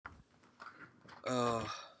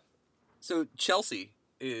So Chelsea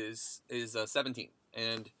is 17,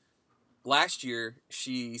 and last year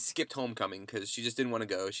she skipped homecoming because she just didn't want to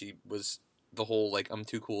go. She was the whole like I'm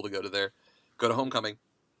too cool to go to homecoming.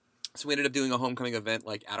 So we ended up doing a homecoming event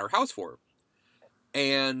like at our house for her.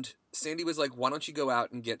 And Sandy was like, "Why don't you go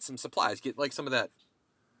out and get some supplies? Get like some of that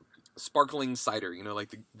sparkling cider,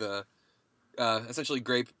 like the essentially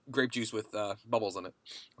grape juice with bubbles in it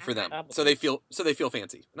for them, so they feel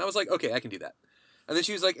fancy." And I was like, "Okay, I can do that." And then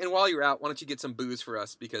she was like, "And while you're out, why don't you get some booze for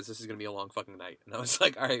us because this is gonna be a long fucking night?" And I was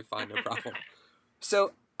like, "All right, fine, no problem."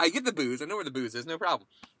 So I get the booze. I know where the booze is, no problem.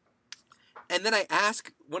 And then I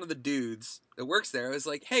ask one of the dudes that works there, I was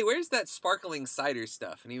like, "Hey, where's that sparkling cider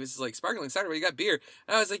stuff?" And he was like, "Sparkling cider? Well, you got beer?"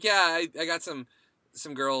 And I was like, "Yeah, I got some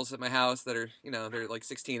girls at my house that are, they're like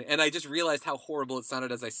 16. And I just realized how horrible it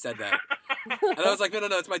sounded as I said that. And I was like, no,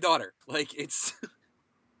 it's my daughter. Like, it's...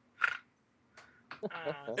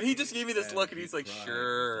 And he just gave me this look, and he's like,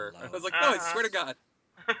 "Sure." I was like, "No, I swear to God."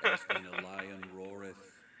 I've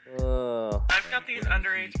got these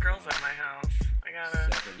underage girls at my house. I gotta...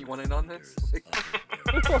 You want in on this?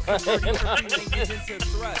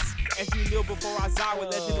 As you kneel before Isaiah,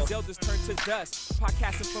 legend is elders turn to dust.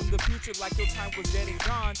 Podcasting from the future like your time was dead and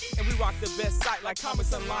gone. And we rock the best site like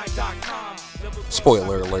comicsonline.com.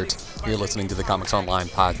 Spoiler alert, you're listening to the Comics Online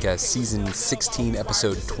Podcast, Season 16,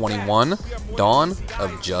 Episode 21, Dawn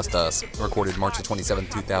of Just Us, recorded March 27,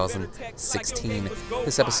 2016.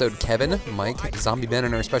 This episode, Kevin, Mike, Zombie Ben,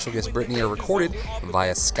 and our special guest Brittany are recorded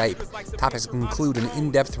via Skype. Topics include an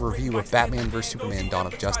in-depth review of Batman vs. Superman, Dawn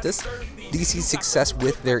of Justice, DC's success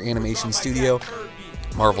with their animation studio,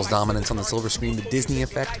 Marvel's dominance on the silver screen, the Disney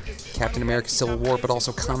effect, Captain America Civil War, but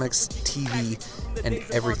also comics, TV, and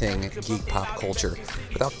everything geek pop culture.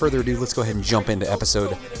 Without further ado, let's go ahead and jump into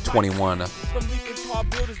episode 21. From leaping tall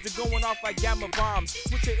buildings to going off like gamma bombs.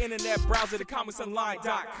 Switch your internet browser to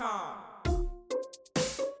comicsonline.com.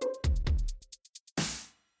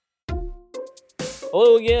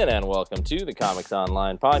 Hello again, and welcome to the Comics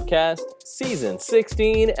Online Podcast, Season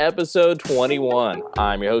 16, Episode 21.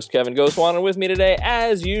 I'm your host, Kevin Ghostwater, and with me today,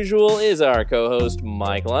 as usual, is our co-host,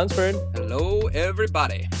 Mike Lunsford. Hello,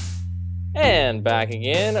 everybody. And back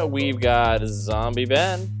again, we've got Zombie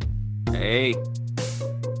Ben. Hey.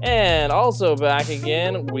 And also back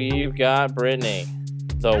again, we've got Brittany,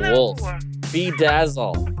 the Hello. Wolf.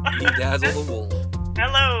 Bedazzle. Bedazzle the Wolf.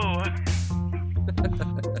 Hello.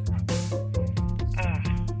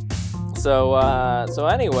 So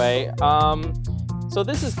anyway, so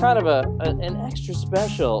this is kind of an extra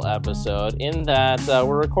special episode in that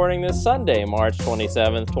we're recording this Sunday, March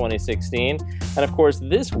 27th, 2016. And of course,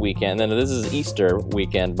 this weekend, and this is Easter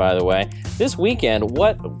weekend, by the way. This weekend,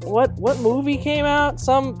 what movie came out?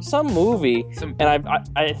 Some movie, and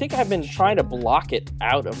I think I've been trying to block it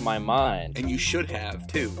out of my mind. And you should have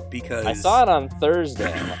too, because I saw it on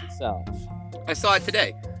Thursday myself. I saw it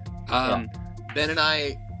today. Yeah. Ben and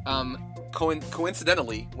I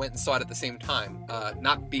coincidentally went and saw it at the same time,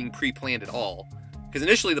 not being pre-planned at all. Because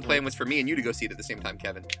initially the plan was for me and you to go see it at the same time,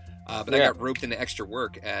 Kevin. But I got roped into extra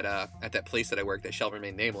work at that place that I worked that shall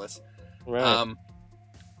remain nameless. Right.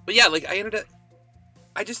 But yeah, like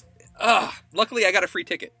luckily I got a free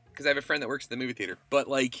ticket because I have a friend that works at the movie theater. But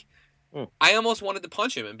like, I almost wanted to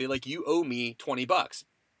punch him and be like, "You owe me $20."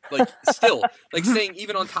 Like, still, like saying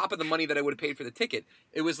even on top of the money that I would have paid for the ticket,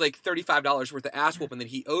 it was like $35 worth of ass whooping that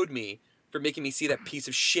he owed me for making me see that piece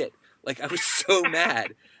of shit. Like, I was so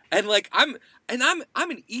mad. And like, I'm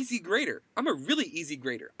an easy grader. I'm a really easy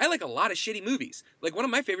grader. I like a lot of shitty movies. Like, one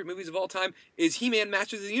of my favorite movies of all time is He-Man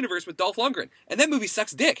Masters of the Universe with Dolph Lundgren. And that movie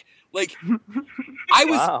sucks dick. Like,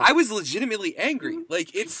 I was legitimately angry.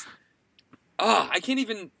 Like, it's, I can't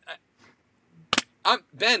even...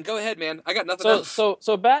 Ben, go ahead, man. I got nothing else.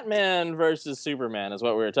 So Batman versus Superman is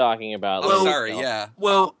what we were talking about. Oh, sorry, yeah.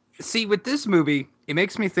 Well, see, with this movie, it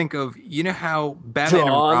makes me think of, you know how Batman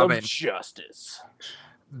Dawn and Robin... of Justice.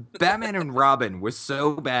 Batman and Robin was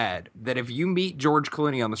so bad that if you meet George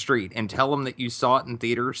Clooney on the street and tell him that you saw it in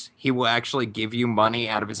theaters, he will actually give you money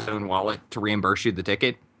out of his own wallet to reimburse you the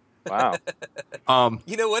ticket. Wow.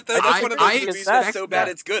 You know what, though? That's one of those movies that's so bad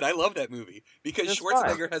that. It's good. I love that movie. Because It's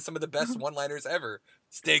Schwarzenegger fine. has some of the best one-liners ever.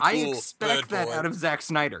 Stay cool, I expect good that boy. out of Zack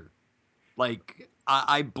Snyder. Like,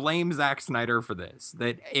 I blame Zack Snyder for this.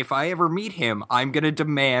 That if I ever meet him, I'm going to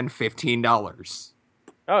demand $15.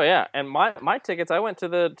 Oh yeah, and my tickets. I went to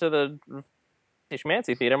the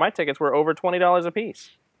Schmancy Theater. My tickets were over $20 a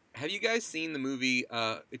piece. Have you guys seen the movie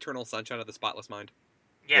Eternal Sunshine of the Spotless Mind?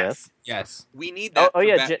 Yes. Yes. We need that. Oh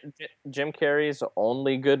yeah, Jim Carrey's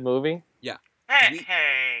only good movie. Yeah. Hey, We-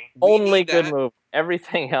 hey. We Only need good that. movie.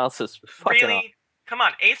 Everything else is fucking Really? Come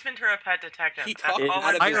on, Ace Ventura: Pet Detective. He That's talked all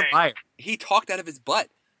out I'm of his- saying. Liar. He talked out of his butt.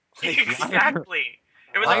 Like, Exactly.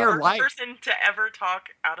 It was Liar, the first liar. person to ever talk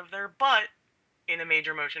out of their butt in a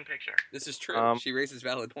major motion picture. this is true. Um, She raises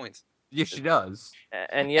valid points. Yes, she does.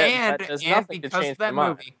 And yet, that does nothing to because change of that my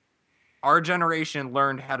mind. movie, our generation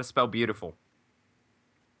learned how to spell beautiful.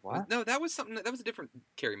 What? No, that was something. That was a different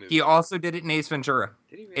Carrie movie. He also did it in Ace Ventura.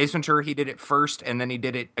 Did he really? Ace Ventura, he did it first, and then he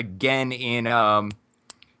did it again in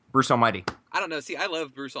Bruce Almighty. I don't know. See, I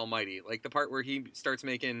love Bruce Almighty. Like the part where he starts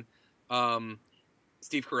making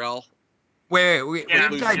Steve Carell. Wait, Yeah.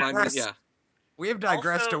 lose his mind. digressed. We have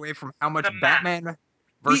digressed Also, away from how much the mask. Batman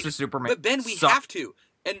versus Superman. But Ben, we sucked. have to.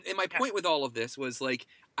 And my point with all of this was like,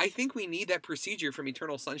 I think we need that procedure from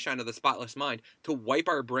Eternal Sunshine of the Spotless Mind to wipe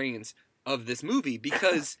our brains of this movie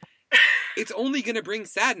because it's only going to bring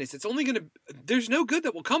sadness. It's only going to. There's no good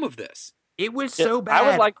that will come of this. It was Yeah, so bad. I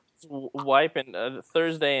would like to wipe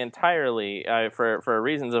Thursday entirely for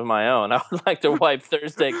reasons of my own. I would like to wipe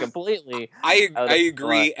Thursday completely. I Out of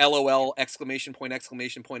agree. LOL! Exclamation point!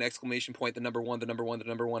 Exclamation point! Exclamation point! The number one! The number one! The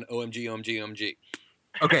number one! OMG! OMG! OMG!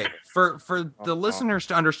 Okay, for the listeners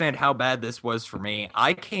to understand how bad this was for me,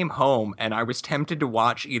 I came home and I was tempted to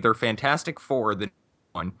watch either Fantastic Four, the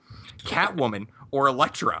one, Catwoman, or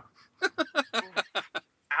Elektra.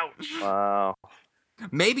 Ouch. Wow.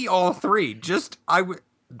 Maybe all three. Just I still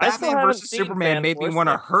Batman haven't versus seen Superman made me Fan want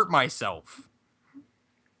to Force. hurt myself.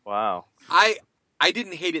 Wow. I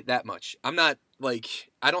didn't hate it that much. I'm not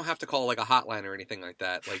like I don't have to call like a hotline or anything like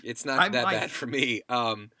that. Like it's not I'm that like- bad for me.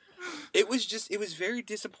 It was very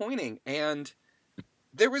disappointing, and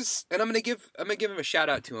there was, and I'm gonna give him a shout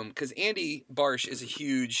out to him because Andy Barsh is a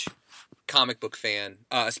huge comic book fan,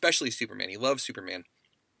 especially Superman. He loves Superman,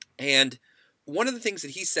 and one of the things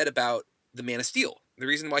that he said about the Man of Steel, the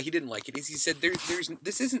reason why he didn't like it is he said there's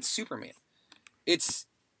this isn't Superman.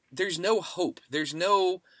 There's no hope. There's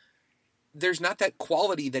not that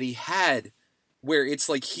quality that he had where it's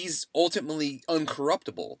like he's ultimately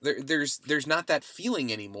uncorruptible. There's not that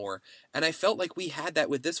feeling anymore. And I felt like we had that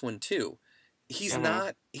with this one too. He's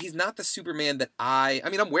not the Superman that I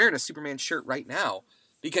mean, I'm wearing a Superman shirt right now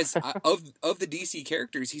because of the DC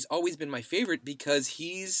characters, he's always been my favorite because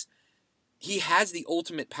he has the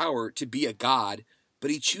ultimate power to be a god, but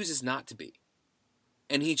he chooses not to be.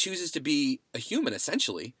 And he chooses to be a human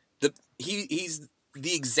essentially. He's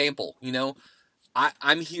the example, you know.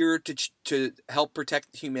 I'm here to help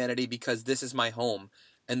protect humanity because this is my home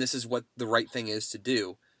and this is what the right thing is to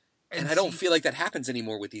do. And I don't feel like that happens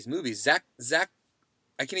anymore with these movies. Zack,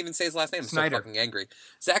 I can't even say his last name. I'm Snyder. so fucking angry.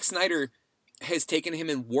 Zack Snyder has taken him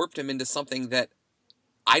and warped him into something that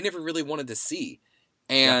I never really wanted to see.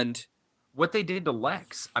 And What they did to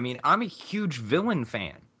Lex, I mean, I'm a huge villain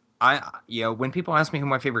fan. When people ask me who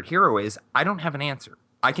my favorite hero is, I don't have an answer.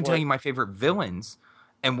 I can tell you my favorite villains,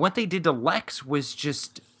 and what they did to Lex was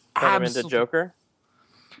just Turn him into Joker.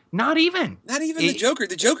 Not even. the Joker.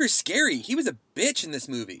 The Joker's scary. He was a bitch in this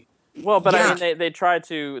movie. Well, but Yeah. I mean, they tried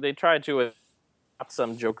to adopt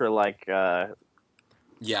some Joker-like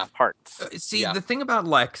Yeah. parts. See, Yeah. the thing about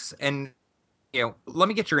Lex, and let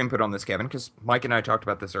me get your input on this, Kevin, because Mike and I talked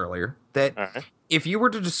about this earlier. That All right. if you were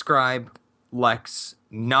to describe Lex,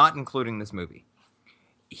 not including this movie,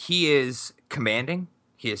 he is commanding.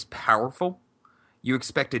 He is powerful. You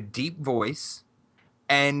expect a deep voice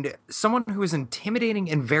and someone who is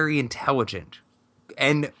intimidating and very intelligent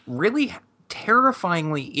and really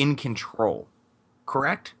terrifyingly in control.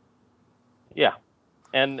 Correct? Yeah,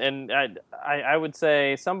 and I would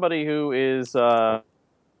say somebody who is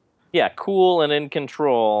cool and in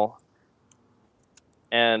control,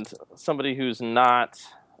 and somebody who's not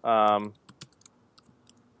not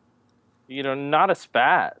a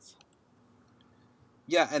spaz.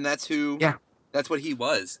 Yeah, and that's who. Yeah. That's what he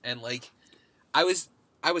was, and like, I was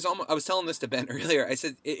telling this to Ben earlier. I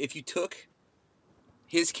said if you took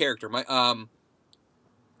his character, I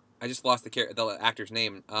just lost the actor's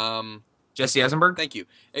name. Jesse Eisenberg? Thank you.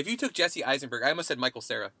 If you took Jesse Eisenberg, I almost said Michael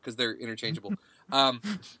Cera because they're interchangeable.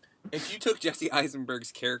 If you took Jesse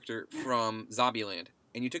Eisenberg's character from Zombieland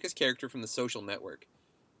and you took his character from The Social Network,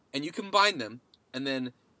 and you combined them and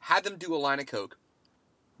then had them do a line of coke,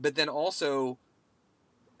 but then also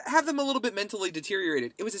have them a little bit mentally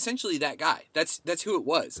deteriorated, it was essentially that guy. That's who it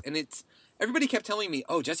was, and everybody kept telling me,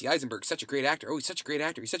 "Oh, Jesse Eisenberg's such a great actor. Oh, he's such a great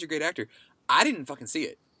actor. He's such a great actor." I didn't fucking see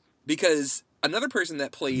it because another person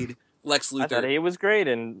that played Lex I thought Luthor. he was great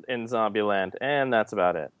in Zombieland, and that's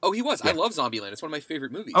about it. Oh, he was. Yeah. I love Zombieland. It's one of my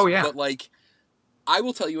favorite movies. Oh, yeah. But like, I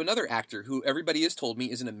will tell you another actor who everybody has told me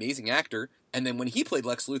is an amazing actor, and then when he played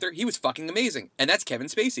Lex Luthor, he was fucking amazing, and that's Kevin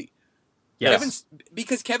Spacey. Yes.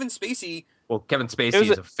 Because Kevin Spacey Well, Kevin Spacey It was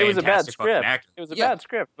is a a bad fantastic fucking script. actor. It was a Yeah. bad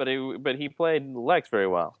script, but he played Lex very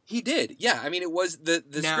well. He did. Yeah, I mean, it was the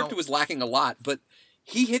Now- script was lacking a lot, but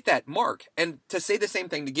he hit that mark. And to say the same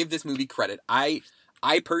thing, to give this movie credit, I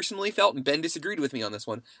personally felt, and Ben disagreed with me on this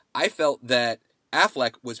one, I felt that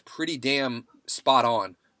Affleck was pretty damn spot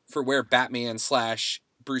on for where Batman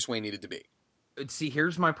 / Bruce Wayne needed to be. See,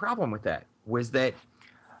 here's my problem with that, was that,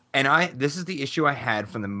 this is the issue I had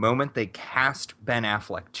from the moment they cast Ben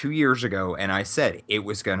Affleck 2 years ago, and I said it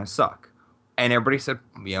was going to suck. And everybody said,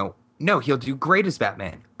 no, he'll do great as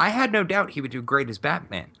Batman. I had no doubt he would do great as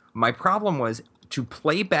Batman. My problem was, to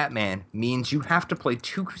play Batman means you have to play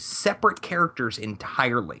two separate characters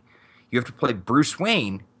entirely. You have to play Bruce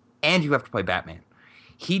Wayne, and you have to play Batman.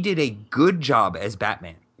 He did a good job as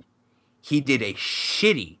Batman. He did a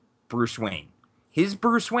shitty Bruce Wayne. His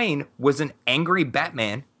Bruce Wayne was an angry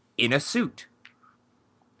Batman in a suit.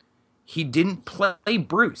 He didn't play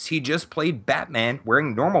Bruce. He just played Batman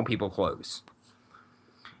wearing normal people clothes.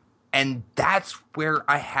 And that's where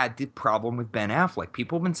I had the problem with Ben Affleck.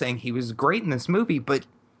 People have been saying he was great in this movie, but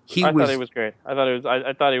I thought he was great. I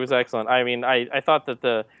thought he was excellent. I mean, I thought that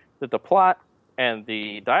the plot and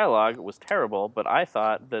the dialogue was terrible, but I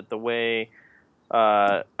thought that the way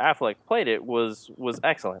Affleck played it was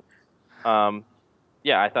excellent.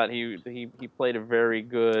 Yeah, I thought he played a very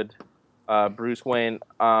good Bruce Wayne.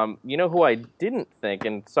 You know who I didn't think,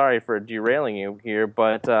 and sorry for derailing you here,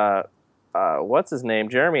 but what's his name?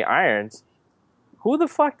 Jeremy Irons. Who the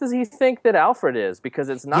fuck does he think that Alfred is? Because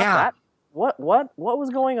it's not that. What was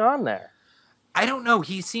going on there? I don't know.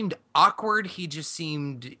 He seemed awkward. He just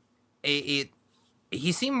seemed he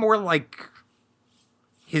seemed more like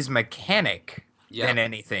his mechanic than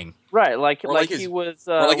anything. Right, like his, he was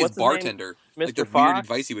or like his what's bartender. Mr. Like the Fox? weird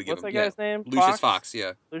advice he would give What's him. that guy's name? Lucius Fox,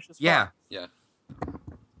 yeah. Lucius Fox. Yeah. Yeah.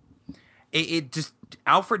 It just,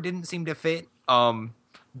 Alfred didn't seem to fit.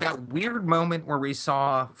 That weird moment where we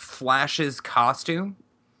saw Flash's costume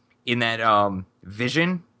in that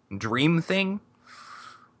vision dream thing.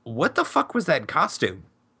 What the fuck was that costume?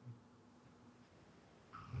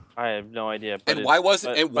 I have no idea. But And why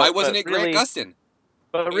wasn't it really, Grant Gustin?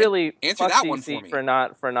 But really, answer fuck that DC one for me.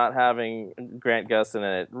 for not having Grant Gustin in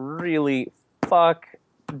it. Really, fuck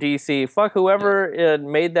DC. Fuck whoever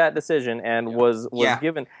made that decision and was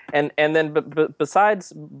given. And then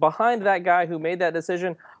besides, behind that guy who made that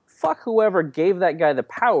decision, fuck whoever gave that guy the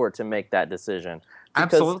power to make that decision.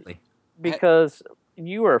 Absolutely. Because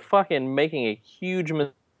you are fucking making a huge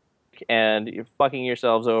mistake and you're fucking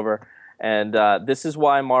yourselves over. And this is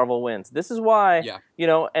why Marvel wins. This is why,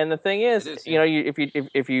 and the thing is,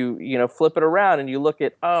 if you flip it around and you look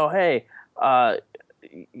at,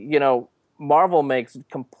 Marvel makes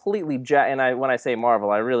completely when I say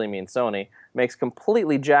Marvel, I really mean Sony, makes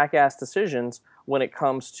completely jackass decisions when it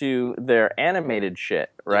comes to their animated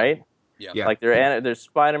shit, right? Yeah. Like their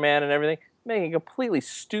Spider-Man and everything, making completely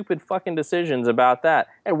stupid fucking decisions about that.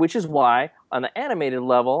 And which is why, on the animated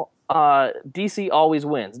level, DC always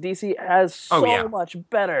wins. DC has so much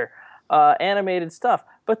better animated stuff.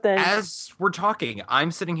 But then, as we're talking, I'm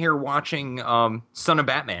sitting here watching Son of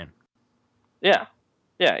Batman. Yeah,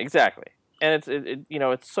 exactly. And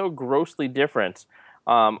it's so grossly different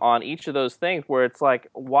on each of those things where it's like,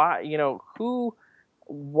 why do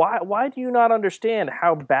you not understand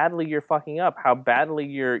how badly you're fucking up, how badly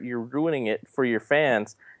you're ruining it for your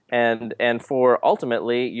fans and for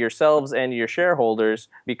ultimately yourselves and your shareholders,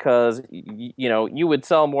 because you would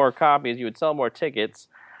sell more copies, you would sell more tickets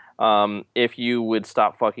if you would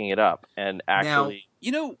stop fucking it up and actually.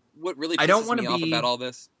 Now, what really pisses me off about all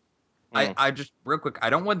this? I just, real quick, I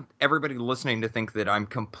don't want everybody listening to think that I'm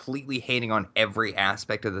completely hating on every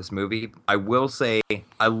aspect of this movie. I will say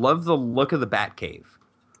I love the look of the Batcave.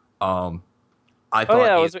 I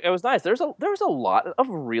thought it was nice. There was a lot of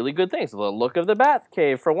really good things. The look of the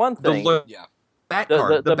Batcave, for one thing. The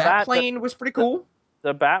Batplane was pretty cool.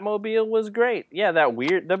 The Batmobile was great. Yeah, the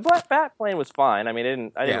Batplane was fine. I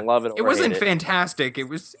mean, I didn't love it. It wasn't fantastic. It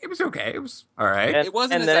was okay. It was all right. It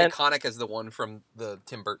wasn't as iconic as the one from the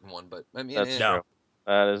Tim Burton one, but I mean, that's true.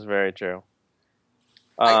 That is very true.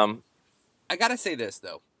 I gotta say this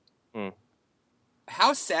though.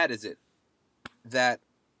 How sad is it that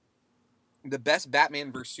the best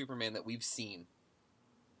Batman vs Superman that we've seen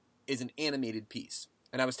is an animated piece?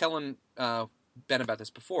 And I was telling Ben about this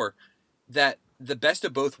before, that the Best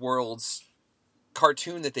of Both Worlds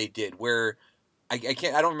cartoon that they did, where I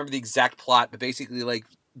don't remember the exact plot, but basically like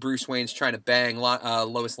Bruce Wayne's trying to bang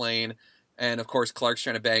Lois Lane, and of course Clark's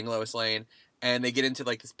trying to bang Lois Lane, and they get into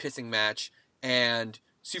like this pissing match, and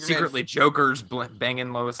Superman secretly Joker's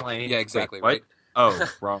banging Lois Lane. Yeah, exactly. Wait, what?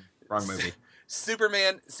 Right. Oh, wrong movie.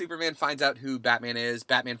 Superman finds out who Batman is.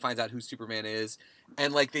 Batman finds out who Superman is,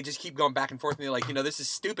 and like they just keep going back and forth. And they're like, this is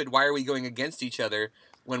stupid. Why are we going against each other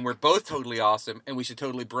when we're both totally awesome and we should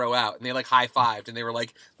totally bro out? And they like high-fived and they were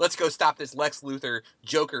like, let's go stop this Lex Luthor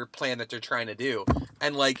Joker plan that they're trying to do.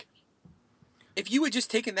 And like, if you had just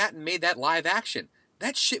taken that and made that live action,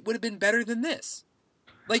 that shit would have been better than this.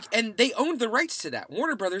 Like, and they owned the rights to that.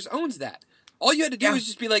 Warner Brothers owns that. All you had to do was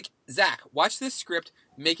just be like, Zach, watch this script,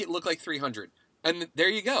 make it look like 300. And there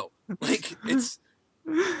you go. Like, it's...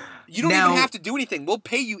 You don't even have to do anything. We'll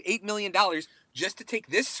pay you $8 million just to take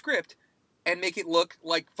this script and make it look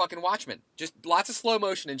like fucking Watchmen. Just lots of slow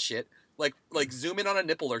motion and shit. Like zoom in on a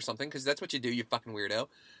nipple or something, because that's what you do, you fucking weirdo.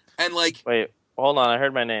 And like... Wait, hold on. I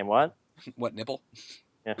heard my name. What? What, nipple?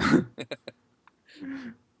 Yeah.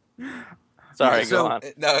 Sorry, go on.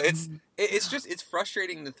 No, it's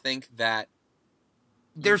frustrating to think that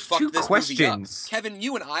there's two questions. Kevin,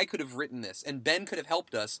 you and I could have written this, and Ben could have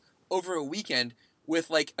helped us over a weekend with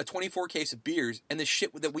like a 24 case of beers, and the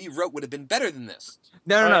shit that we wrote would have been better than this.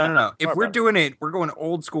 No. If we're doing it, we're going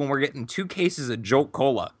old school, and we're getting 2 cases of Jolt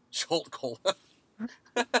Cola. Jolt Cola.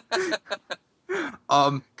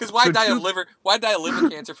 Because why die of liver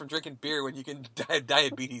cancer from drinking beer when you can die of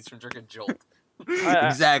diabetes from drinking Jolt?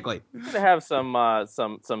 Exactly. I'm gonna have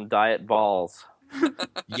some diet balls.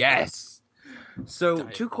 Yes. So,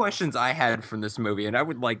 2 questions I had from this movie, and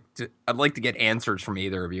I'd like to get answers from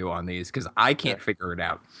either of you on these because I can't figure it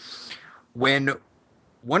out. When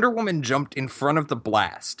Wonder Woman jumped in front of the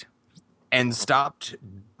blast and stopped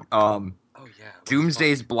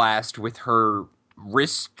Doomsday's blast with her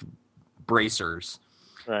wrist bracers,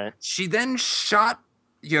 right? She then shot.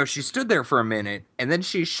 She stood there for a minute, and then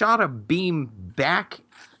she shot a beam back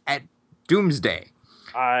at Doomsday.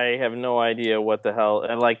 I have no idea what the hell.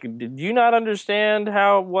 And like, did you not understand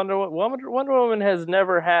how Wonder Woman has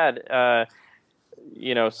never had,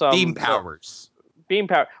 some beam powers? Beam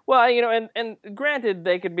power. Well, and granted,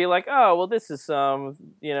 they could be like, oh, well, this is some,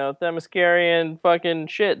 Themyscirian fucking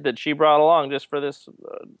shit that she brought along just for this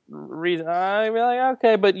reason. I'd be like,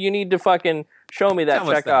 okay, but you need to fucking show me that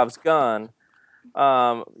Chekhov's gun.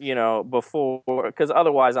 Before, because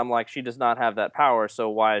otherwise I'm like, she does not have that power, so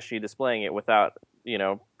why is she displaying it without,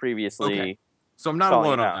 previously? Okay. So I'm not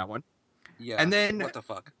alone on that one. Yeah. And then what the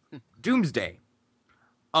fuck? Doomsday.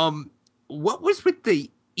 What was with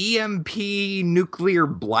the EMP nuclear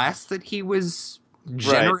blast that he was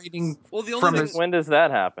generating? Well, the only thing, when does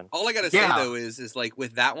that happen? All I gotta say though is like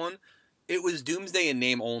with that one, it was Doomsday in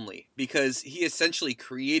name only because he essentially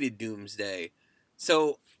created Doomsday.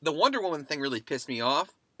 So the Wonder Woman thing really pissed me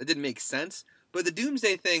off. It didn't make sense. But the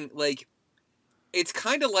Doomsday thing, like, it's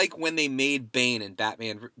kind of like when they made Bane and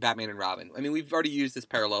Batman and Robin. I mean, we've already used this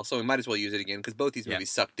parallel, so we might as well use it again because both these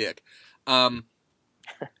movies suck dick.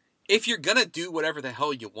 If you're gonna do whatever the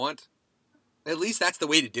hell you want, at least that's the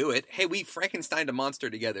way to do it. Hey, we Frankensteined a monster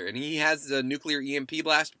together, and he has a nuclear EMP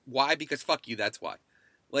blast. Why? Because fuck you, that's why.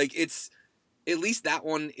 Like, it's... At least that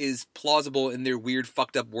one is plausible in their weird,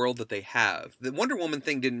 fucked up world that they have. The Wonder Woman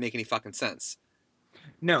thing didn't make any fucking sense.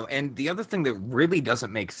 No, and the other thing that really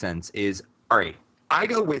doesn't make sense is, all right, I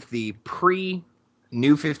go with the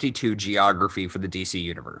pre-New 52 geography for the DC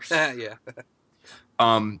universe. Yeah.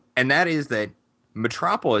 And that is that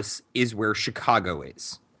Metropolis is where Chicago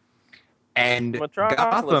is. And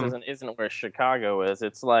Metropolis isn't where Chicago is.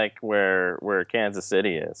 It's like where Kansas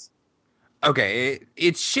City is. Okay,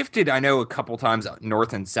 it's shifted, I know, a couple times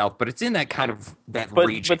north and south, but it's in that kind of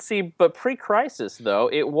region. But pre-crisis, though,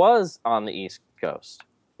 it was on the East Coast.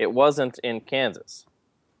 It wasn't in Kansas.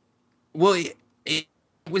 Well, it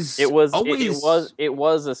was always... It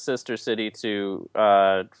was a sister city to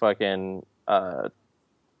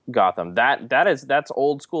Gotham. That's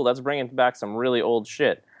old school. That's bringing back some really old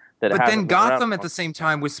shit. But then Gotham at the same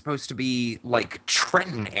time was supposed to be like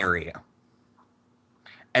Trenton area.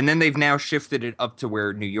 And then they've now shifted it up to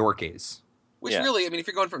where New York is. Which really, I mean, if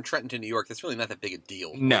you're going from Trenton to New York, that's really not that big a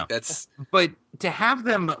deal. No. Like, that's... But to have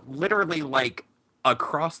them literally, like,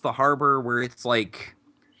 across the harbor where it's, like,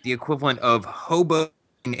 the equivalent of Hoboken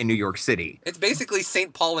in New York City. It's basically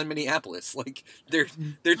St. Paul and Minneapolis. Like, they're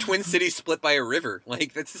twin cities split by a river.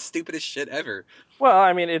 Like, that's the stupidest shit ever. Well,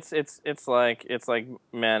 I mean, it's like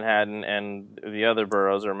Manhattan and the other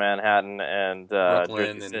boroughs are Manhattan and Brooklyn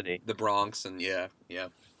Jersey and City. the Bronx and yeah.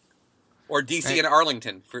 Or DC and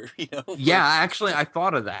Arlington for Yeah, actually, I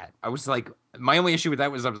thought of that. I was like, my only issue with that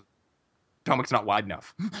was Potomac's not wide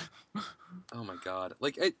enough. Oh my god!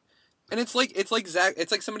 Like, it's like Zach.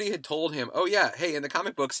 It's like somebody had told him, "Oh yeah, hey, in the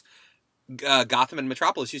comic books, Gotham and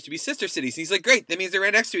Metropolis used to be sister cities. And he's like, great, that means they're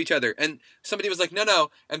right next to each other. And somebody was like, no.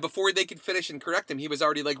 And before they could finish and correct him, he was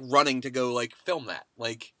already like running to go like film that.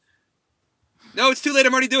 Like, no, it's too late.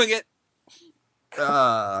 I'm already doing it.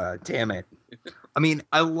 Damn it. I mean,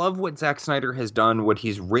 I love what Zack Snyder has done, what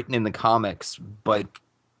he's written in the comics, but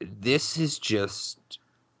this is just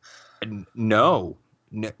no.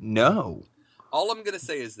 All I'm going to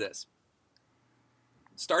say is this.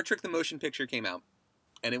 Star Trek the Motion Picture came out,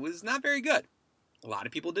 and it was not very good. A lot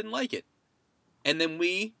of people didn't like it. And then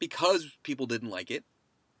because people didn't like it,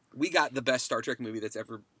 we got the best Star Trek movie that's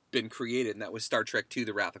ever been created, and that was Star Trek II,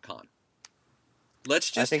 The Wrath of Khan.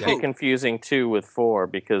 Let's just I think hope. you're confusing 2 with 4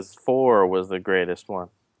 because 4 was the greatest one.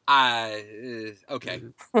 Okay.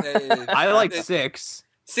 I like 6.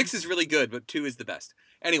 6 is really good, but 2 is the best.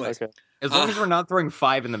 Anyways. Okay. As long as we're not throwing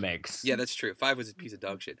 5 in the mix. Yeah, that's true. 5 was a piece of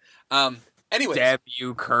dog shit. Anyways. Damn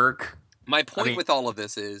you, Kirk. My point with all of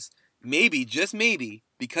this is, maybe, just maybe,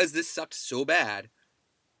 because this sucked so bad,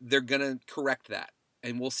 they're going to correct that.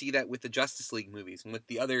 And we'll see that with the Justice League movies and with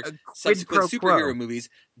the other subsequent superhero movies.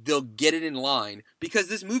 They'll get it in line because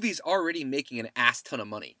this movie's already making an ass ton of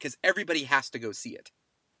money because everybody has to go see it.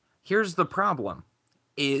 Here's the problem: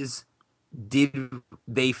 did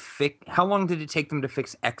they fix? How long did it take them to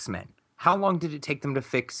fix X-Men? How long did it take them to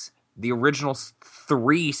fix the original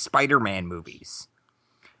 3 Spider-Man movies?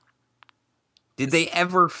 Did they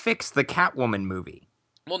ever fix the Catwoman movie?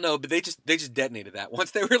 Well, no, but they just detonated that.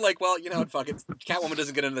 Once they were like, well, you know, fuck it, Catwoman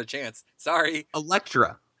doesn't get another chance. Sorry.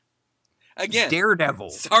 Elektra. Again.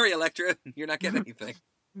 Daredevil. Sorry, Elektra. You're not getting anything.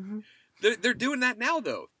 They're doing that now,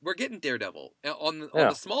 though. We're getting Daredevil on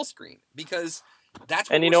the small screen because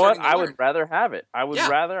that's what and you know what? I would rather have it. I would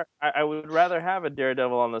rather have a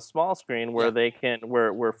Daredevil on the small screen where they can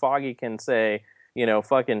where Foggy can say, you know,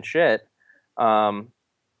 fucking shit.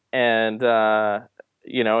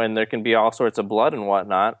 You know, and there can be all sorts of blood and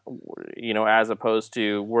whatnot, you know, as opposed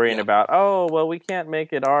to worrying about, oh, well, we can't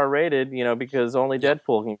make it R-rated, you know, because only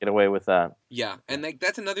Deadpool can get away with that. Yeah, and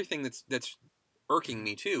that's another thing that's irking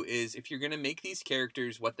me, too, is if you're going to make these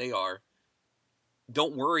characters what they are,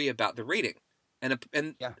 don't worry about the rating. And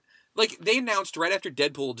like, they announced right after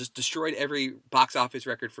Deadpool just destroyed every box office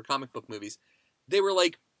record for comic book movies, they were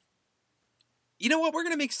like, you know what, we're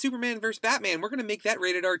going to make Superman vs. Batman, we're going to make that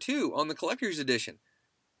rated R2 on the collector's edition.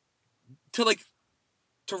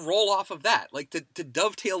 To roll off of that, like to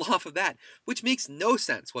dovetail off of that, which makes no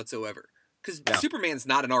sense whatsoever. Because Superman's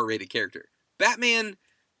not an R-rated character. Batman,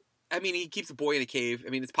 I mean, he keeps a boy in a cave. I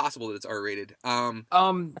mean, it's possible that it's R-rated.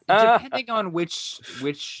 Depending on which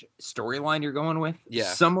storyline you're going with,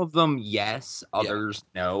 some of them yes, others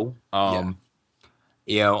no.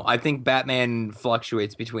 You know, I think Batman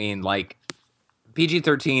fluctuates between like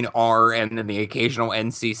PG-13 R and then the occasional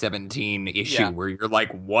NC-17 issue where you're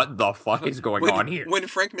like, what the fuck is going on here? When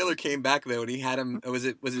Frank Miller came back, though, and he had him, was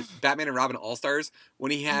it Batman and Robin All-Stars?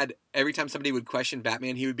 When he had, every time somebody would question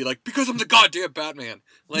Batman, he would be like, because I'm the goddamn Batman.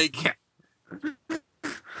 Like, I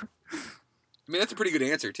mean, that's a pretty good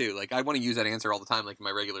answer, too. Like, I want to use that answer all the time, like, in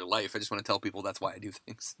my regular life. I just want to tell people that's why I do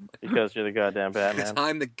things. Because you're the goddamn Batman. Because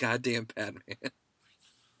I'm the goddamn Batman.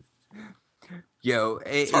 Yo,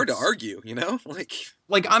 it's hard to argue, you know?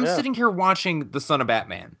 Like I'm sitting here watching The Son of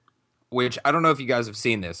Batman, which I don't know if you guys have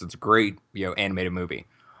seen this. It's a great, you know, animated movie.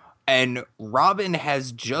 And Robin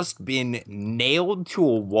has just been nailed to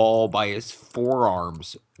a wall by his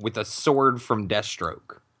forearms with a sword from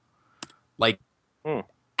Deathstroke. Like,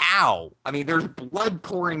 ow. I mean, there's blood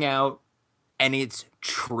pouring out, and it's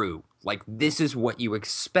true. Like, this is what you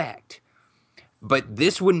expect. But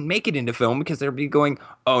this wouldn't make it into film because they'd be going,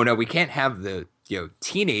 oh, no, we can't have the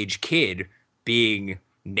teenage kid being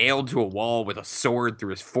nailed to a wall with a sword through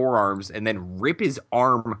his forearms and then rip his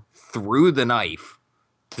arm through the knife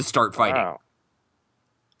to start fighting. Wow.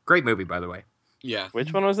 Great movie, by the way. Yeah.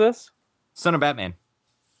 Which one was this? Son of Batman.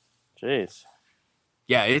 Jeez.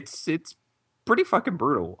 Yeah, it's pretty fucking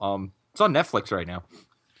brutal. It's on Netflix right now.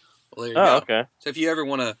 Well, there you go. Okay. So if you ever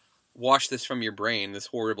want to wash this from your brain, this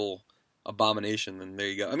horrible abomination, then there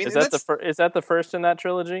you go. I mean, is that the first in that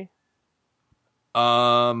trilogy?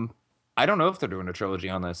 I don't know if they're doing a trilogy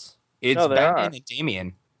on this. It's Batman and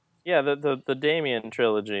Damian. Yeah, the Damian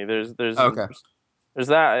trilogy. There's okay. There's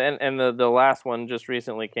that, and the last one just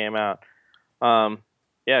recently came out.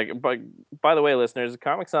 Yeah, but by the way, listeners,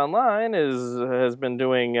 Comics Online has been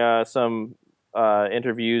doing some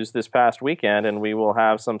interviews this past weekend, and we will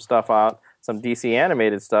have some stuff out, some DC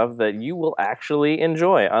animated stuff that you will actually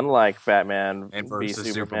enjoy, unlike Batman v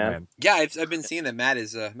Superman. Yeah, I've been seeing that Matt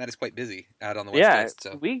is quite busy out on the West Coast.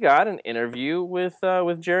 So. We got an interview with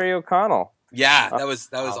Jerry O'Connell. Yeah, that was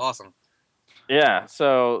awesome. Yeah,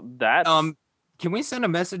 so that's Can we send a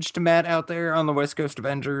message to Matt out there on the West Coast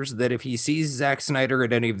Avengers that if he sees Zack Snyder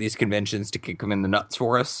at any of these conventions to kick him in the nuts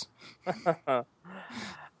for us?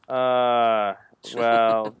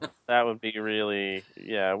 well, that would be really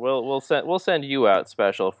we'll send you out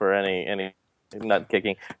special for any nut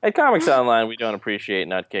kicking. At Comics Online, we don't appreciate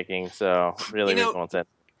nut kicking, so really we won't send.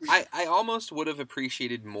 I almost would have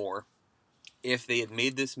appreciated more if they had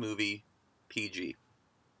made this movie PG.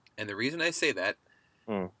 And the reason I say that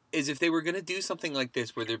is if they were going to do something like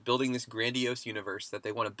this where they're building this grandiose universe that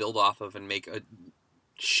they want to build off of and make a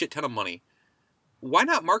shit ton of money, why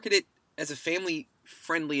not market it as a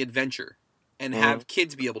family-friendly adventure and have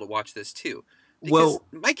kids be able to watch this too? Because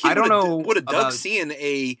my kid would have dug seeing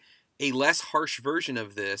a less harsh version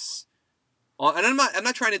of this. And I'm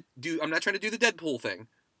not trying to do the Deadpool thing.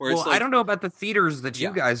 Where it's like, I don't know about the theaters that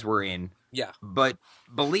you guys were in. Yeah. But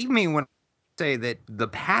believe me when I say that the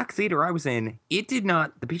PAC theater I was in, the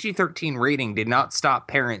PG-13 rating did not stop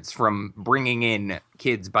parents from bringing in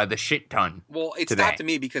kids by the shit ton. Well, it stopped to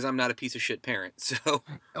me because I'm not a piece of shit parent. So.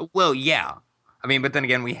 Well, yeah. I mean, but then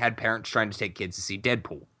again, we had parents trying to take kids to see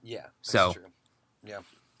Deadpool. Yeah, that's true. Yeah.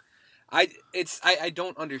 I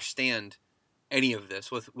don't understand any of this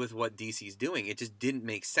with what DC's doing. It just didn't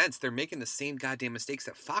make sense. They're making the same goddamn mistakes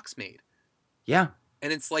that Fox made. Yeah.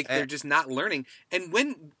 And it's like they're just not learning. And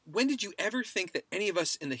when did you ever think that any of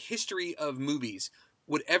us in the history of movies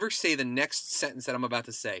would ever say the next sentence that I'm about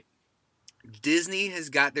to say? Disney has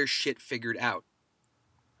got their shit figured out.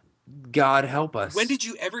 God help us. When did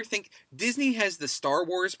you ever think Disney has the Star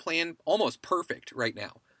Wars plan almost perfect right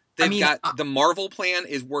now? They've got the Marvel plan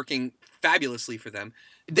is working fabulously for them.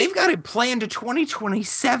 They've got it planned to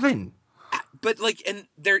 2027. But and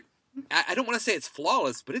I don't want to say it's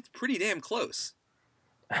flawless, but it's pretty damn close.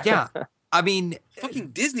 Yeah. I mean, fucking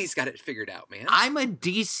Disney's got it figured out, man. I'm a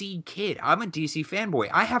DC kid. I'm a DC fanboy.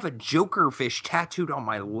 I have a Joker fish tattooed on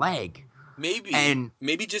my leg. Maybe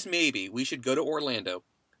just maybe we should go to Orlando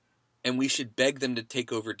and we should beg them to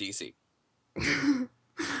take over DC.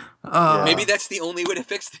 Maybe that's the only way to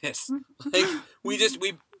fix this. Like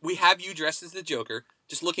we have you dressed as the Joker,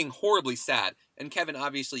 just looking horribly sad. And Kevin,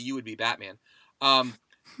 obviously, you would be Batman.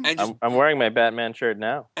 And I'm wearing my Batman shirt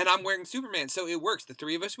now, and I'm wearing Superman, so it works. The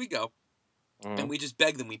three of us, we go, and we just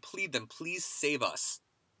beg them, we plead them, please save us.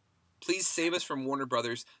 Please save us from Warner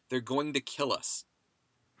Brothers. They're going to kill us.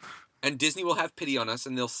 And Disney will have pity on us,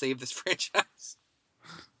 and they'll save this franchise.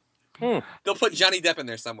 They'll put Johnny Depp in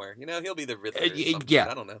there somewhere. He'll be the Riddler. Yeah,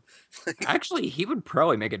 I don't know. Actually, he would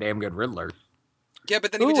probably make a damn good Riddler. Yeah,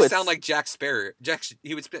 but then he would just sound like Jack Sparrow.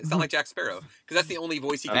 He would sound like Jack Sparrow because that's the only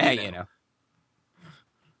voice he can do now.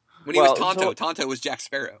 When he was Tonto, Tonto was Jack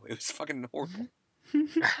Sparrow. It was fucking horrible.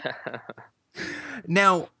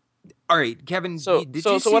 Now, all right, Kevin. What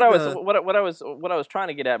I was trying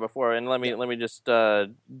to get at before, and let me just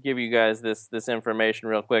give you guys this information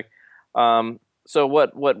real quick. So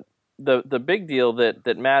what the big deal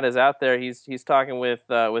that Matt is out there. He's talking with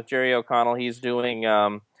Jerry O'Connell. He's doing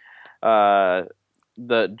the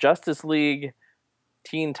Justice League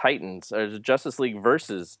Teen Titans, or the Justice League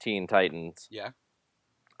versus Teen Titans. Yeah.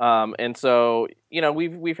 And so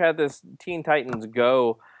we've had this Teen Titans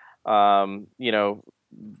Go,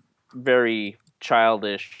 very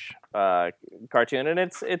childish cartoon, and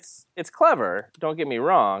it's clever. Don't get me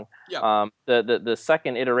wrong. Yeah. The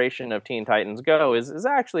second iteration of Teen Titans Go is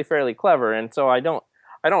actually fairly clever, and so I don't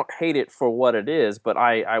hate it for what it is, but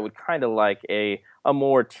I would kind of like a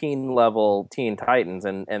more teen level Teen Titans,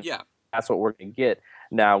 and that's what we're gonna get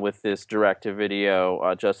now with this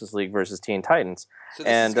direct-to-video Justice League versus Teen Titans. So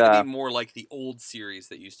this is going to be more like the old series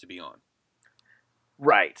that used to be on.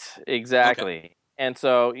 Right, exactly. Okay. And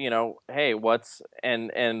so, hey, let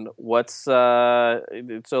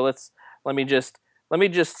me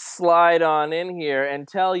just slide on in here and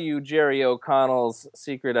tell you Jerry O'Connell's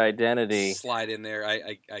secret identity. Slide in there.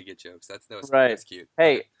 I get jokes. That's right. That's cute.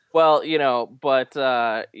 Hey, well,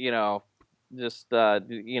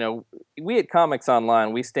 we at Comics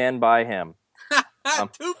Online, we stand by him.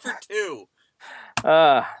 2 for 2.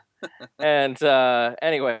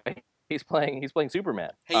 Anyway, he's playing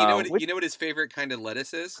Superman. Hey, you know what his favorite kind of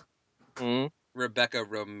lettuce is? Rebecca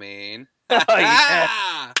Romaine. Oh,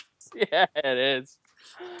 yeah. Yeah, it is.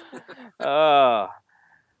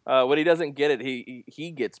 When he doesn't get it,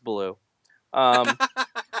 he gets blue.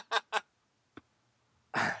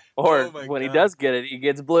 Or when he does get it, he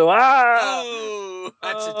gets blue. Oh,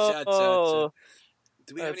 cha-cha-cha-cha.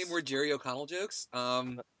 Do we have any more Jerry O'Connell jokes?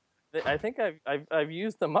 I think I've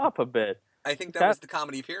used them up a bit. I think that was the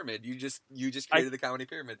comedy pyramid. You just created the comedy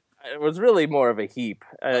pyramid. It was really more of a heap.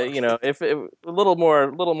 If a little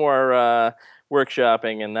more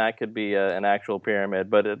workshopping, and that could be an actual pyramid.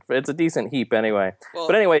 But it's a decent heap anyway. Well,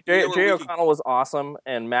 But anyway, you know where Jerry we could- O'Connell was awesome,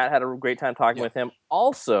 and Matt had a great time talking Yeah. with him.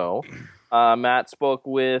 Also, Matt spoke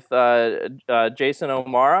with Jason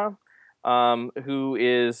O'Mara, who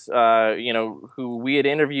is who we had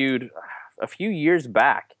interviewed a few years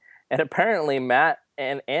back, and apparently Matt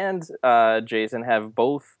and Jason have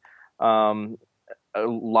both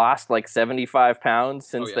lost like 75 pounds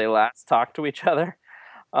since they last talked to each other,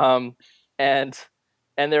 and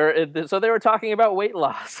they were talking about weight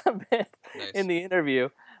loss a bit in the interview.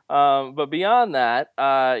 But beyond that,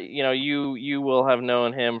 you will have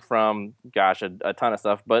known him from a ton of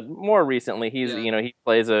stuff. But more recently, he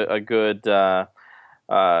plays a good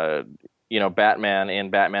Batman in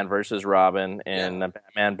Batman versus Robin and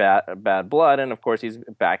Batman Bad Blood, and of course he's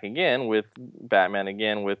back again with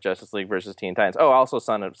Batman with Justice League versus Teen Titans. Oh, also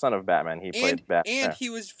son of Batman. He played Batman, and he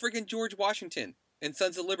was friggin' George Washington in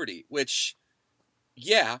Sons of Liberty, which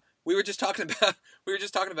we were just talking about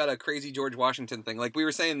a crazy George Washington thing. Like we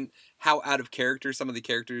were saying how out of character some of the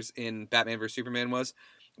characters in Batman vs Superman was.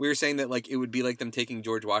 We were saying that like it would be like them taking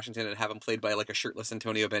George Washington and have him played by like a shirtless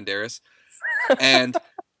Antonio Banderas, and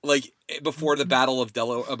like before the Battle of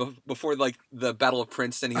before like the Battle of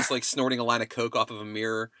Princeton, he's like snorting a line of coke off of a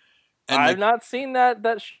mirror. And I've not seen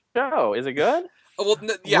that show. Is it good? Oh, well,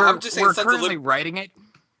 I'm just saying. We're Sons currently of writing it.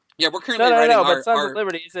 Yeah, we're currently writing but Sons of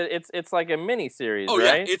Liberty, it's like a mini series,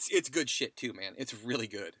 right? Yeah, it's good shit too, man. It's really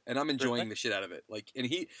good, and I'm enjoying the shit out of it. Like, and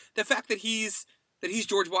the fact that he's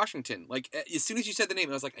George Washington. Like, as soon as you said the name,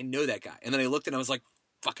 I was like, I know that guy, and then I looked and I was like,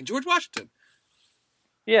 fucking George Washington.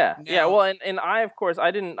 Yeah. Well, and I of course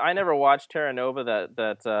I never watched Terra Nova,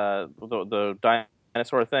 the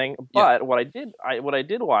dinosaur thing. But what I did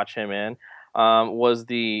watch him in was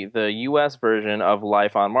the U.S. version of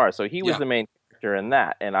Life on Mars. So he was the main character in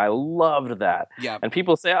that, and I loved that. Yeah. And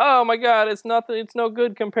people say, "Oh my God, it's nothing. It's no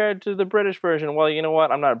good compared to the British version." Well, you know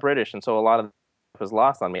what? I'm not British, and so a lot of stuff is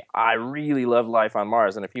lost on me. I really love Life on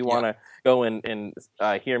Mars, and if you want to go and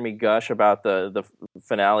hear me gush about the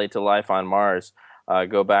finale to Life on Mars,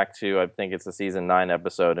 go back to, I think it's the season 9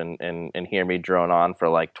 episode, and hear me drone on for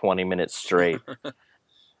like 20 minutes straight.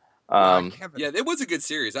 It was a good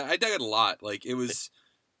series. I dug it a lot. Like it was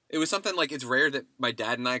something like, it's rare that my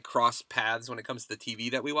dad and I cross paths when it comes to the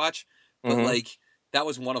TV that we watch, but like that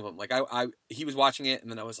was one of them. Like he was watching it,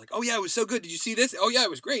 and then I was like, oh yeah, it was so good. Did you see this? Oh yeah, it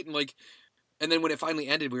was great. And like, and then when it finally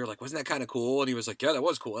ended, we were like, wasn't that kind of cool? And he was like, yeah, that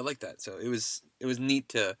was cool. I like that. So it was neat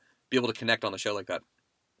to be able to connect on the show like that.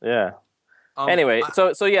 Yeah. Anyway,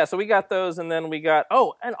 so we got those, and then we got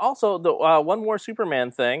and also the one more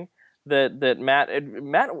Superman thing that Matt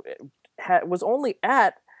was only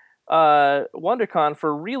at WonderCon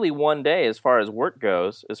for really one day as far as work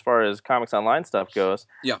goes, as far as Comics Online stuff goes.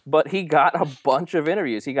 Yeah. But he got a bunch of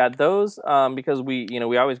interviews. He got those because we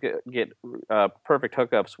always get perfect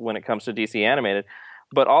hookups when it comes to DC Animated.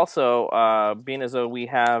 But also, being as though we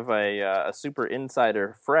have a super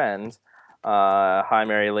insider friend, hi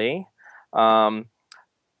Mary Lee.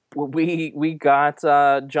 We got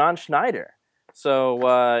John Schneider.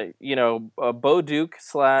 So Bo Duke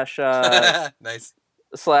 / nice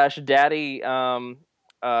 / Daddy from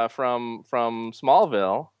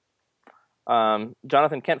Smallville,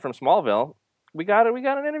 Jonathan Kent from Smallville. We got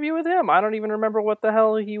an interview with him. I don't even remember what the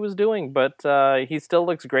hell he was doing, but he still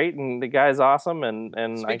looks great, and the guy's awesome.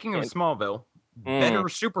 And speaking of Smallville, better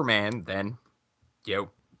Superman than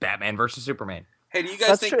Batman versus Superman. Hey, do you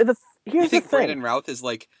guys think? You think Brandon Routh is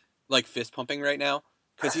like fist pumping right now?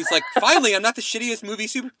 Because he's like, finally, I'm not the shittiest movie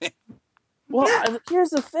Superman. Well, here's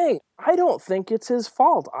the thing. I don't think it's his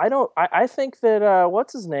fault. I think that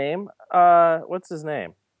what's his name?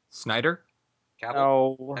 Snyder?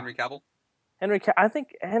 Cavill? No. Henry Cavill? I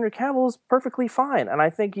think Henry Cavill is perfectly fine, and I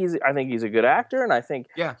think he's a good actor, and I think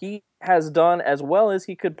he has done as well as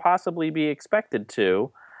he could possibly be expected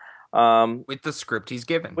to. With the script he's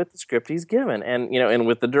given. And and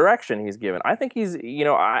with the direction he's given. I think he's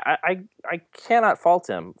I cannot fault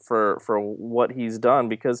him for what he's done,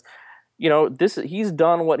 because he's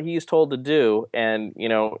done what he's told to do, and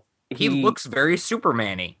he looks very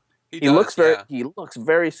Superman-y. He looks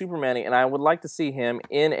very Superman-y, and I would like to see him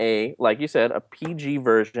in a, like you said, a PG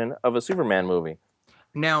version of a Superman movie.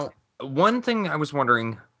 Now, one thing I was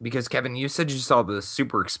wondering, because Kevin, you said you saw the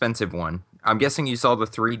super expensive one. I'm guessing you saw the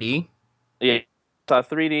 3D? Yeah, saw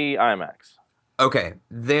 3D IMAX. Okay,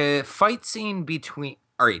 the fight scene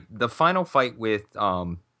the final fight with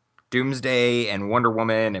Doomsday and Wonder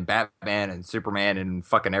Woman and Batman and Superman and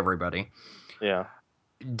fucking everybody. Yeah.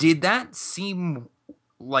 Did that seem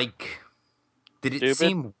like... Did it stupid?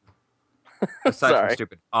 seem... Aside from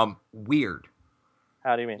stupid. Weird.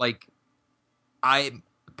 How do you mean? Like,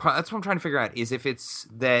 That's what I'm trying to figure out, is if it's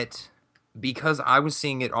that because I was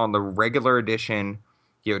seeing it on the regular edition,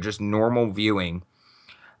 just normal viewing,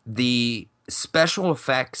 the special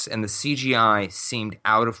effects and the CGI seemed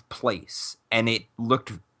out of place, and it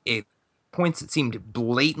points it seemed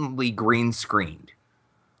blatantly green screened.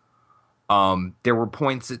 There were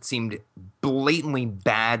points that seemed blatantly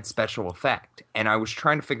bad special effect, and I was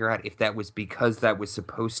trying to figure out if that was because that was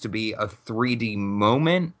supposed to be a 3D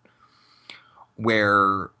moment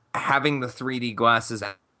where having the 3D glasses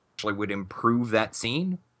actually would improve that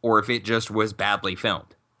scene, or if it just was badly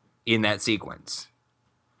filmed in that sequence.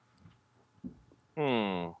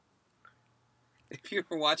 If you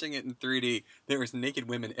were watching it in 3D, there was naked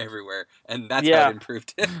women everywhere, and that's how it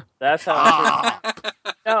improved it. That's how.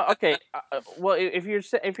 No, okay. Well, if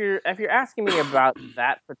you're asking me about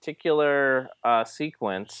that particular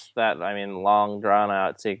sequence, long drawn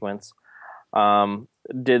out sequence,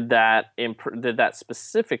 did that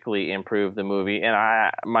specifically improve the movie?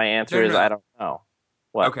 And my answer is I don't know.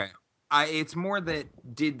 What? Okay, it's more that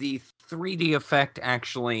did the 3D effect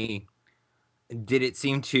actually? Did it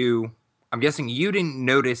seem to? I'm guessing you didn't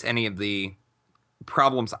notice any of the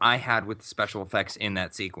problems I had with the special effects in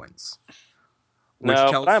that sequence.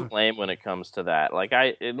 But I'm lame when it comes to that.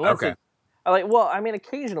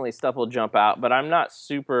 Occasionally stuff will jump out, but I'm not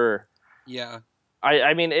super. Yeah.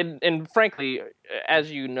 And frankly, as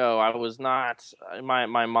you know, I was not. My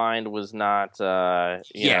mind was not.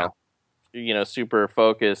 Super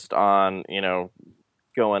focused on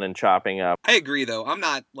going and chopping up. I agree, though. I'm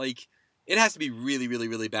not like. It has to be really, really,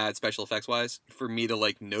 really bad special effects wise for me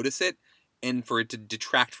to notice it and for it to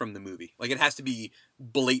detract from the movie. It has to be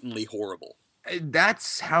blatantly horrible.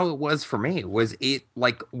 That's how it was for me. Was it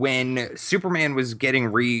when Superman was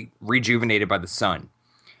getting rejuvenated by the sun?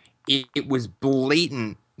 It was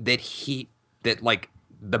blatant that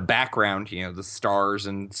the background, the stars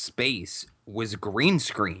and space was green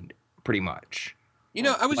screened pretty much.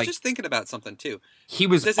 I was just thinking about something too. He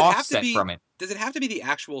was offset from it. Does it have to be the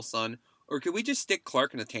actual sun? Or could we just stick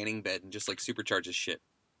Clark in a tanning bed and just supercharge his shit?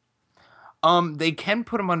 They can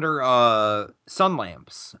put him under sun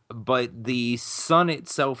lamps, but the sun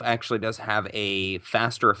itself actually does have a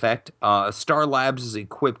faster effect. Star Labs is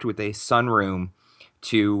equipped with a sunroom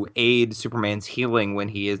to aid Superman's healing when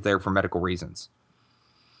he is there for medical reasons.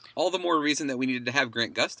 All the more reason that we needed to have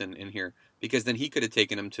Grant Gustin in here, because then he could have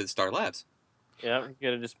taken him to Star Labs. Yeah, he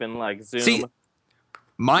could have just been Zoom. See,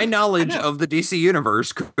 my knowledge of the DC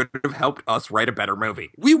universe could have helped us write a better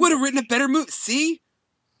movie. We would have written a better movie. See?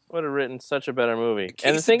 Would have written such a better movie.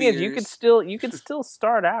 And the thing is, you could still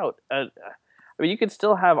start out. You could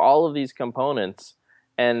still have all of these components,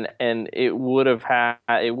 and it would have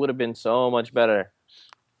been so much better.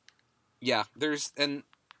 Yeah,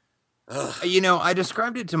 I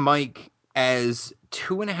described it to Mike as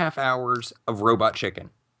 2.5 hours of Robot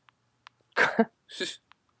Chicken.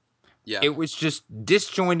 Yeah, it was just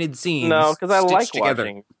disjointed scenes. No, because I like together.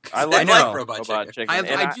 watching. I like Robot Chicken.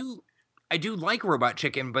 I do like Robot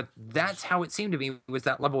Chicken, but that's how it seemed to me. Was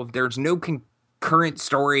that level of there's no concurrent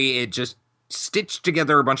story? It just stitched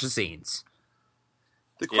together a bunch of scenes.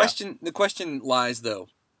 The question lies though: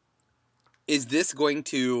 is this going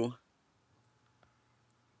to?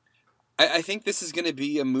 I think this is going to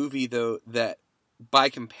be a movie though that, by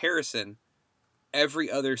comparison, every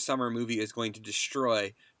other summer movie is going to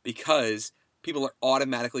destroy. Because people are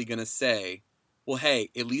automatically going to say, well, hey,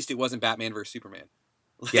 at least it wasn't Batman vs. Superman.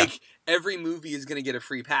 Every movie is going to get a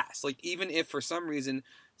free pass. Even if for some reason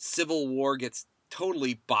Civil War gets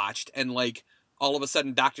totally botched and, all of a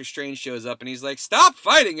sudden Doctor Strange shows up and he's like, stop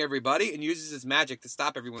fighting, everybody, and uses his magic to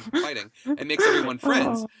stop everyone from fighting and makes everyone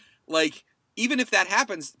friends. Even if that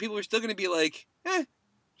happens, people are still going to be like,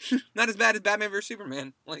 not as bad as Batman vs.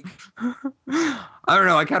 Superman. I don't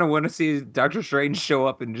know. I kind of want to see Doctor Strange show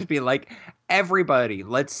up and just be like, everybody,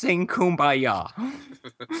 let's sing Kumbaya.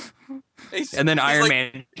 And then Iron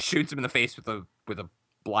Man shoots him in the face with a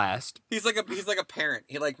blast. He's like a parent.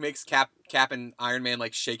 He makes Cap and Iron Man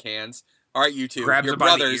shake hands. All right, you two, grabs you're him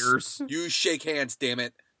by brothers. the ears. You shake hands, damn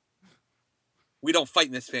it. We don't fight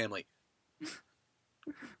in this family.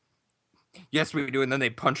 Yes, we do. And then they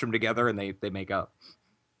punch them together and they make up.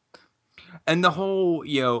 And the whole,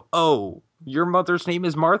 your mother's name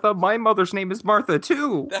is Martha? My mother's name is Martha,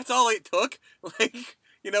 too. That's all it took?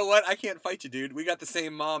 You know what? I can't fight you, dude. We got the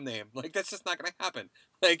same mom name. That's just not going to happen.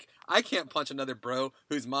 I can't punch another bro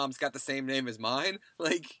whose mom's got the same name as mine.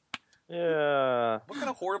 Yeah. What kind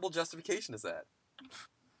of horrible justification is that?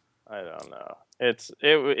 I don't know.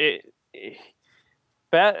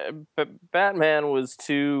 Batman was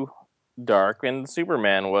too dark, and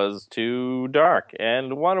Superman was too dark,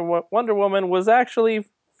 and Wonder Woman was actually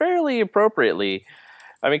fairly appropriately.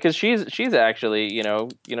 I mean, because she's actually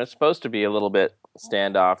supposed to be a little bit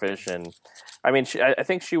standoffish, and I mean, I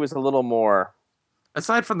think she was a little more.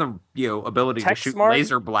 Aside from the ability to Tech shoot smart?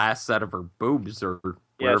 laser blasts out of her boobs or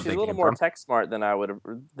Yeah, wherever she's they a little came more from. tech smart than I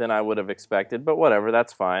would have expected, but whatever,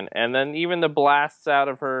 that's fine. And then even the blasts out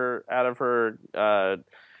of her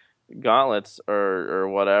gauntlets or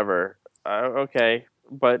whatever, okay,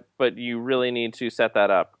 but you really need to set that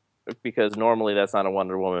up because normally that's not a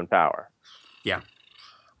Wonder Woman power.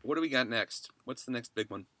 What do we got next? What's the next big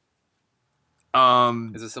one?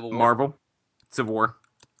 Is it Civil War? Marvel, Civil War,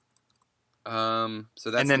 So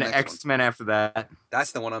that's and then the next one. X-Men after that.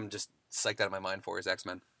 That's the one I'm just psyched out of my mind for is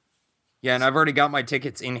X-Men. Yeah, and I've already got my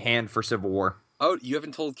tickets in hand for Civil War. Oh, you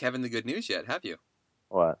haven't told Kevin the good news yet, have you?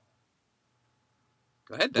 What?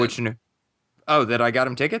 Go ahead, Ben. Which new? Oh, that I got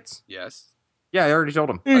him tickets? Yes. Yeah, I already told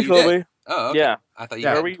him. Oh, you did? Oh, okay. Yeah. I thought you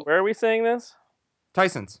Yeah. hadn't told- Where are we saying this?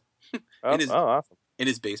 Tyson's. Oh, his- awesome. in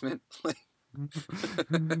his basement.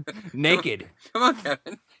 Naked. Come on,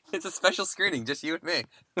 Kevin. It's a special screening, just you and me.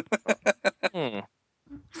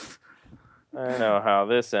 I know how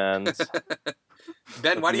this ends.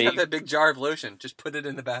 Ben, why do you Me- have that big jar of lotion? Just put it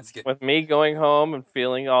in the basket. With me going home and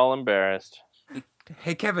feeling all embarrassed.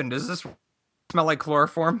 Hey, Kevin, does this smell like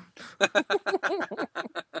chloroform?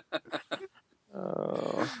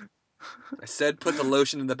 Oh, I said put the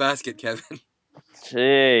lotion in the basket, Kevin.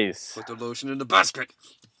 jeez. Put the lotion in the basket.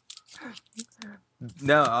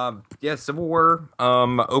 No, yeah, Civil War,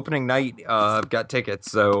 opening night, I've got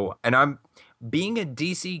tickets, so, and I'm, being a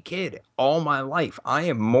DC kid all my life, I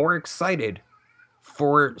am more excited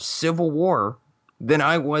for Civil War than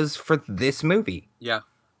I was for this movie. Yeah,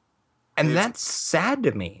 And It's- that's sad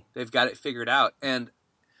to me. they've got it figured out. And,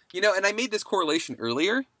 and I made this correlation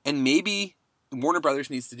earlier, and maybe Warner Brothers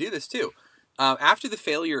needs to do this too. After the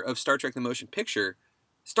failure of Star Trek the Motion Picture,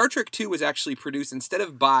 Star Trek 2 was actually produced instead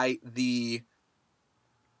of by the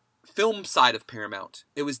film side of Paramount.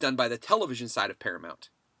 It was done by the television side of Paramount.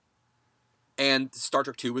 And Star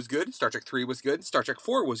Trek 2 was good, Star Trek 3 was good, Star Trek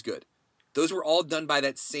 4 was good. Those were all done by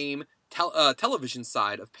that same television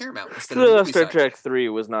side of Paramount instead of the movie Star side. Trek 3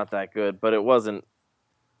 was not that good, but it wasn't.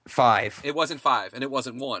 5. It wasn't 5, and it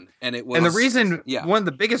wasn't 1, and it was. And the reason, yeah. one of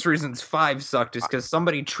the biggest reasons 5 sucked is because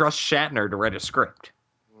somebody trusts Shatner to write a script.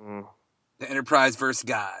 The Enterprise versus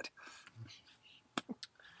God.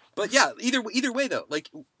 But yeah, either way though, like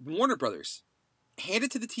Warner Brothers, hand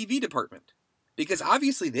it to the TV department because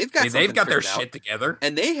obviously they've got They've got their something figured shit together. out,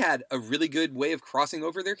 and they had a really good way of crossing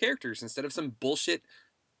over their characters instead of some bullshit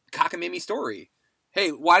cockamamie story. Hey,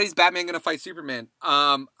 why is Batman going to fight Superman?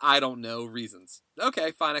 I don't know reasons.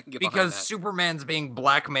 Okay, fine, I can get behind Because that. Superman's being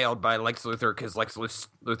blackmailed by Lex Luthor because Lex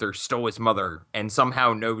Luthor stole his mother and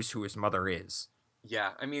somehow knows who his mother is.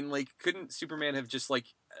 Yeah, I mean, like, couldn't Superman have just like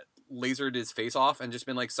lasered his face off and just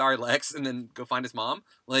been like, "Sorry, Lex," and then go find his mom?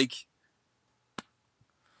 Like,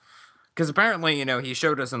 Because apparently, he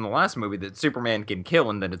showed us in the last movie that Superman can kill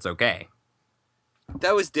and that it's okay.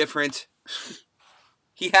 that was different.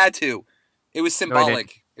 He had to. It was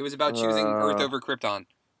symbolic. It was about choosing Earth over Krypton.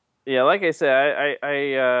 Yeah, like I said,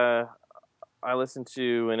 I listened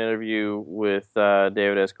to an interview with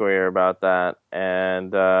David S. Goyer about that,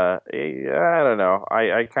 and I don't know.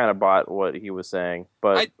 I kind of bought what he was saying,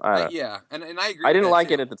 but Yeah, and I agree. I didn't with that like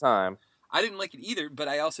too. it at the time. I didn't like it either, but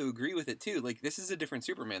I also agree with it too. Like, this is a different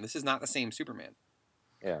Superman. This is not the same Superman.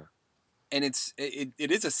 Yeah. And it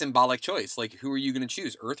is a symbolic choice. Like, who are you going to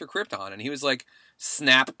choose, Earth or Krypton? And he was like,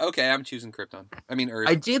 "Snap. Okay, I'm choosing Krypton. I mean Earth."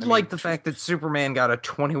 I did like the fact that Superman got a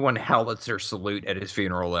 21 howitzer salute at his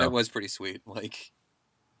funeral, though. that was pretty sweet. Like,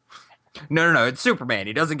 No, it's Superman.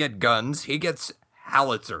 He doesn't get guns. He gets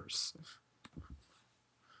howitzers.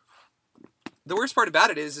 the worst part about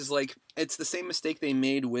it is like it's the same mistake they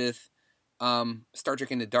made with Star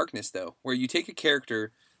Trek Into Darkness, though, where you take a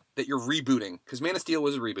character that you're rebooting, because Man of Steel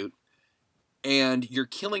was a reboot, and you're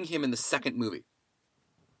killing him in the second movie.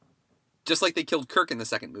 Just like they killed Kirk in the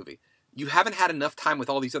second movie. You haven't had enough time with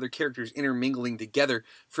all these other characters intermingling together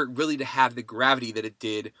for it really to have the gravity that it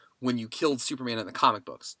did when you killed Superman in the comic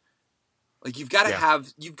books. Like, you've got to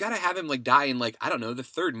have him like die in, like, I don't know, the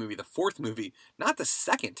third movie, the fourth movie, not the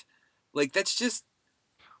second. Like, that's just,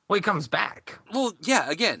 Well, he comes back. well, yeah,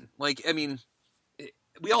 again, like, I mean,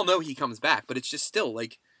 we all know he comes back, but it's just still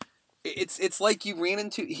like, it's like you ran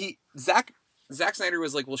into Zack Snyder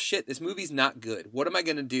was like, well, shit, this movie's not good. What am I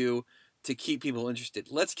gonna do to keep people interested?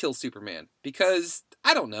 Let's kill Superman, because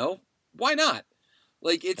I don't know, why not?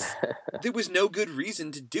 Like, there was no good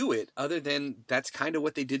reason to do it other than that's kind of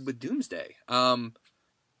what they did with Doomsday.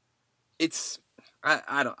 it's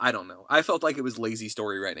I don't know. I felt like it was lazy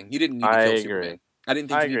story writing. You didn't need to I kill agree. Superman. I didn't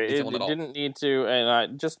think I you needed agree. to kill him at all. Didn't need to,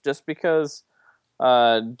 and just because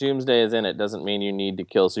Doomsday is in it doesn't mean you need to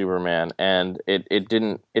kill Superman, and it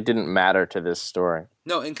didn't matter to this story.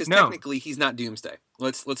 No, and because No. technically he's not Doomsday.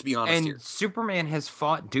 Let's be honest And here. Superman has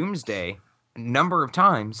fought Doomsday a number of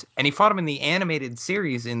times, and he fought him in the animated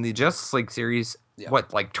series, in the Justice League series, Yeah.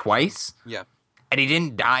 like twice? Yeah. And he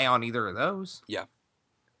didn't die on either of those. Yeah.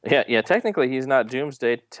 Technically, he's not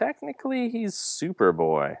Doomsday. Technically, he's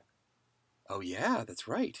Superboy. Oh yeah, that's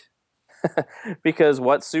right. Because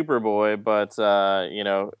what's Superboy but a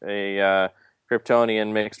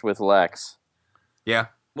Kryptonian mixed with Lex? Yeah.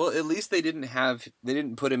 Well, at least they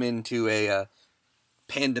didn't put him into a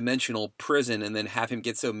pan-dimensional prison and then have him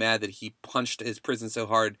get so mad that he punched his prison so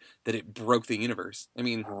hard that it broke the universe. I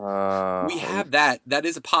mean, we have that. That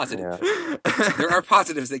is a positive. Yeah. There are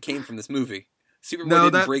positives that came from this movie. Superboy No,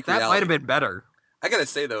 didn't that break might reality. have been better. I gotta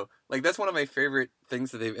say though, like that's one of my favorite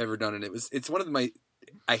things that they've ever done, and it's one of my.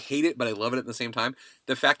 I hate it, but I love it at the same time.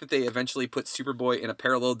 The fact that they eventually put Superboy in a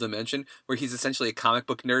parallel dimension where he's essentially a comic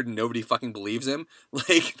book nerd and nobody fucking believes him.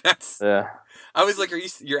 Like that's. Yeah. I was like,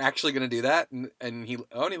 you're actually gonna do that? And he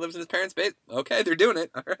lives in his parents' base. Okay, they're doing it.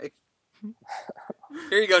 All right.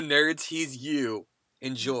 Here you go, nerds. He's you.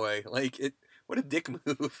 Enjoy. Like it. What a dick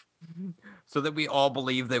move. So that we all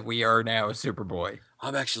believe that we are now Superboy.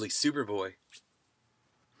 I'm actually Superboy.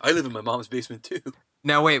 I live in my mom's basement too.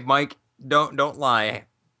 Now wait, Mike, don't lie.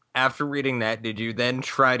 After reading that, did you then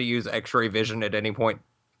try to use X-ray vision at any point?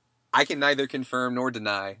 I can neither confirm nor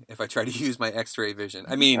deny if I try to use my X-ray vision.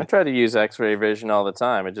 I mean, I try to use X-ray vision all the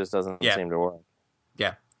time. It just doesn't Yeah. seem to work.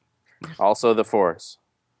 Yeah. Also, the Force.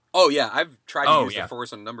 oh yeah, I've tried to Oh, use yeah. the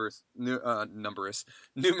Force on numerous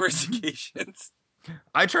occasions.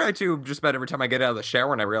 I try to just about every time I get out of the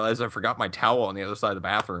shower and I realize I forgot my towel on the other side of the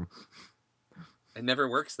bathroom. It never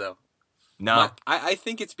works though. No. I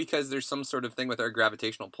think it's because there's some sort of thing with our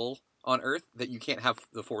gravitational pull on Earth that you can't have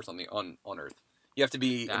the Force on Earth. You have to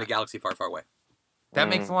be in a galaxy far, far away. That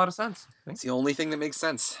makes a lot of sense. It's the only thing that makes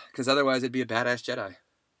sense, because otherwise it'd be a badass Jedi.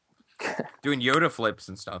 Doing Yoda flips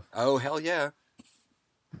and stuff. Oh hell yeah!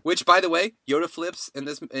 Which, by the way, Yoda flips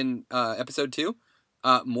in episode 2,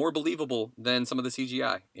 more believable than some of the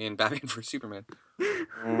CGI in Batman vs Superman.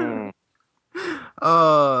 Mm.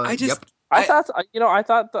 I just, Yep. I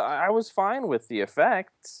thought I was fine with the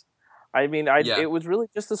effects. I mean, Yeah. it was really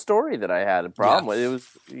just the story that I had a problem with. It was,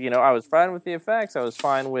 I was fine with the effects. I was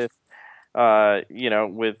fine with,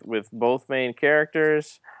 with both main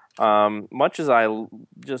characters. Much as I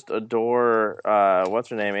just adore, what's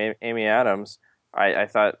her name, Amy Adams. I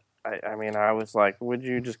thought, I was like, would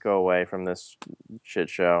you just go away from this shit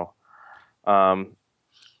show? And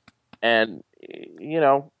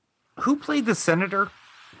Who played the senator?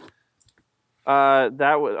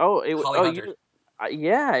 that was Holly Hunter.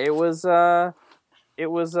 yeah, it was what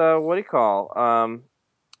do you call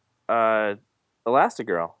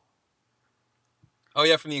Elastigirl. Oh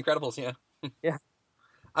yeah, from The Incredibles, yeah. Yeah.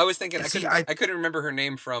 I was thinking See, I couldn't remember her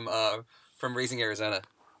name from Raising Arizona,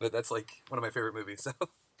 but that's like one of my favorite movies. So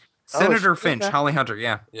Senator she- Finch, okay. Holly Hunter,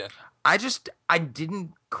 yeah. Yeah. I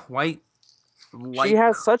didn't quite like She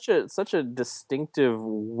has such a distinctive,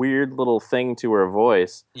 weird little thing to her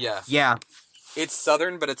voice. yeah, Yeah. it's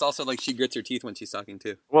southern, but it's also like she grits her teeth when she's talking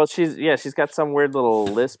too. Well, she's got some weird little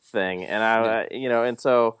lisp thing, and and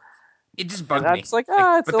so It just and bugged I me. was like,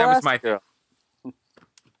 it's but that was my Elastigirl.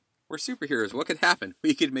 We're superheroes. What could happen?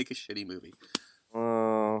 We could make a shitty movie.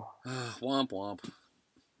 Oh, Womp womp.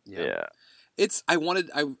 yeah. I wanted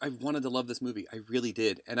to love this movie. I really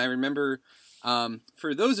did. And I remember,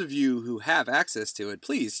 for those of you who have access to it,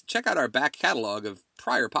 please check out our back catalog of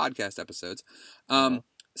prior podcast episodes.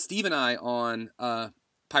 Steve and I on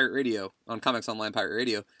Pirate Radio, on Comics Online Pirate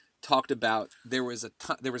Radio, talked about there was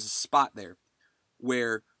a spot there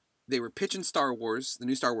where they were pitching Star Wars, the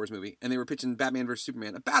new Star Wars movie, and they were pitching Batman vs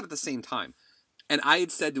Superman about at the same time. And I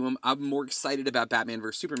had said to him, I'm more excited about Batman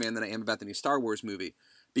vs Superman than I am about the new Star Wars movie,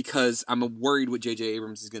 because I'm worried what J.J.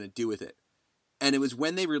 Abrams is going to do with it. And it was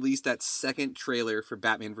when they released that second trailer for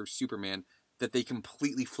Batman vs Superman that they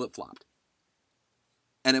completely flip-flopped.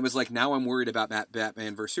 And it was like, now I'm worried about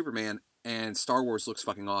Batman vs Superman, and Star Wars looks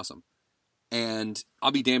fucking awesome. And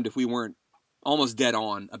I'll be damned if we weren't almost dead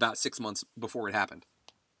on about 6 months before it happened.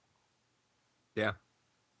 Yeah.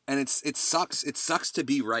 And it sucks. It sucks to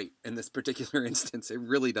be right in this particular instance. It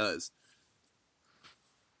really does.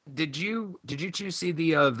 Did you two see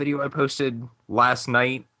the video I posted last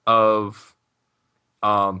night of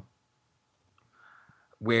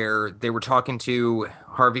where they were talking to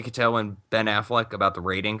Harvey Keitel and Ben Affleck about the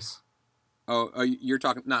ratings? Oh, you're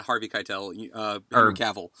talking not Harvey Keitel, Henry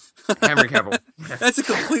Cavill. Henry Cavill. That's a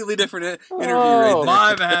completely different interview Oh, right there.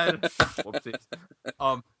 My bad.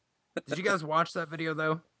 Whoopsies. Did you guys watch that video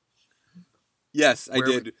though? Yes, I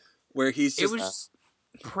did. Where he's It just was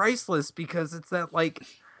priceless because it's that like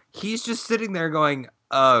he's just sitting there going,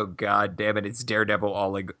 "Oh God damn it, it's Daredevil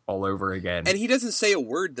all over again." and he doesn't say a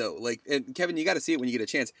word though. Like, and Kevin, you got to see it when you get a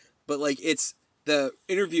chance. But like, it's the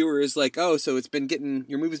interviewer is like, "Oh, so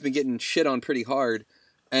your movie's been getting shit on pretty hard."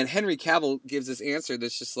 And Henry Cavill gives this answer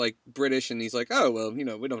that's just like British, and he's like, "Oh well,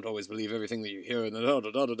 we don't always believe everything that you hear, and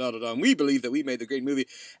and we believe that we made the great movie."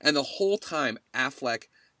 And the whole time, Affleck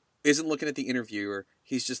isn't looking at the interviewer;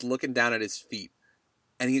 he's just looking down at his feet,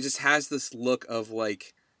 and he just has this look of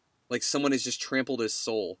like someone has just trampled his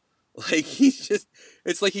soul. Like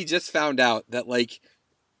it's like he just found out that like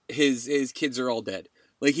his kids are all dead.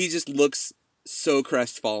 Like he just looks so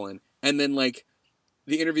crestfallen, and then like.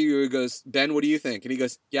 The interviewer goes, "Ben, what do you think?" And he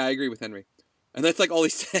goes, "Yeah, I agree with Henry." And that's like all he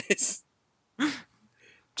says.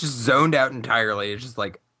 Just zoned out entirely. It's just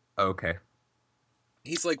like, okay.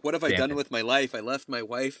 He's like, "What have I done with my life? I left my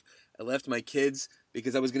wife. I left my kids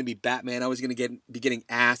because I was going to be Batman. I was going to be getting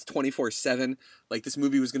ass 24/7. Like this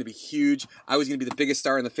movie was going to be huge. I was going to be the biggest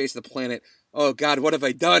star on the face of the planet. Oh God, what have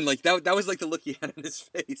I done?" Like that was like the look he had on his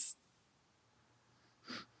face.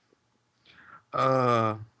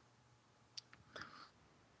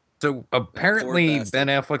 So apparently Ben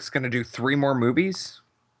Affleck's going to do 3 more movies.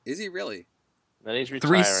 Is he really? Then he's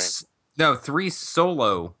retiring. 3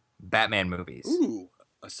 solo Batman movies. Ooh,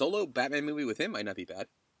 a solo Batman movie with him might not be bad.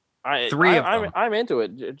 3 of them. I'm into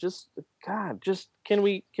it. Just can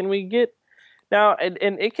we get now? And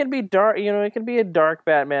it can be dark. It can be a dark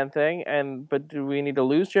Batman thing. But do we need to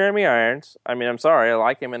lose Jeremy Irons? I mean, I'm sorry, I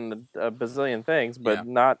like him in a bazillion things, but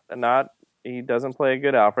not. He doesn't play a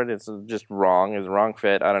good Alfred. It's just wrong. It's a wrong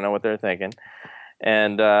fit. I don't know what they're thinking.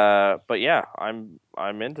 And but yeah, I'm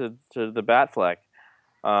into the Batfleck.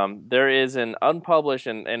 There is an unpublished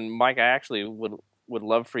and Mike, I actually would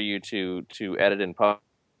love for you to edit and publish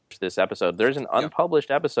this episode. There's an unpublished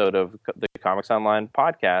episode of the Comics Online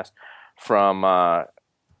podcast from I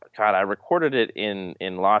recorded it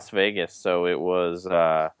in Las Vegas, so it was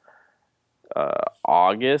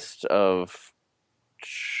August of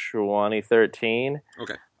 2013.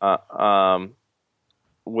 Okay. And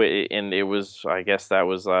it was, I guess that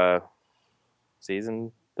was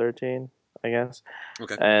season 13, I guess.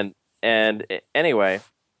 Okay. And anyway,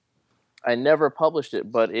 I never published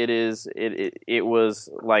it, but it was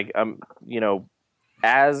like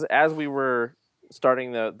as we were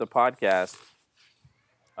starting the podcast,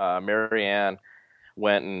 Marianne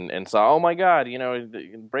went and saw, oh my God,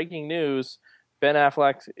 breaking news. Ben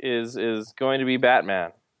Affleck is going to be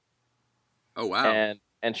Batman. Oh wow!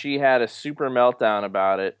 And she had a super meltdown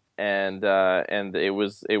about it, and it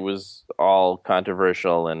was all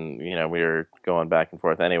controversial, and we were going back and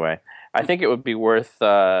forth. Anyway, I think it would be worth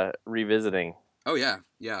revisiting. Oh yeah.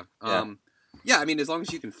 Yeah. I mean, as long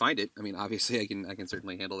as you can find it. I mean, obviously, I can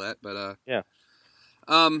certainly handle that. But yeah.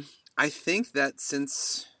 I think that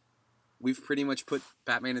since we've pretty much put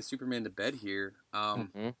Batman and Superman to bed here,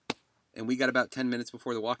 and we got about 10 minutes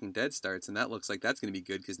before The Walking Dead starts, and that looks like that's going to be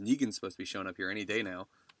good because Negan's supposed to be showing up here any day now.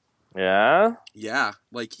 Yeah? Yeah.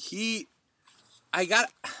 Like, I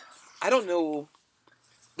don't know.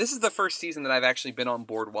 This is the first season that I've actually been on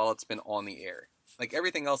board while it's been on the air. Like,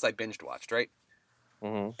 everything else I binged watched, right?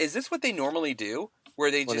 Mm-hmm. Is this what they normally do?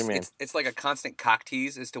 Where they it's like a constant cock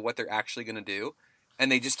tease as to what they're actually going to do?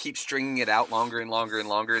 And they just keep stringing it out longer and longer and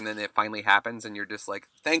longer, and then it finally happens, and you're just like,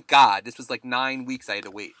 thank God. This was like 9 weeks I had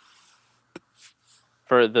to wait.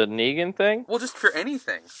 For the Negan thing? Well, just for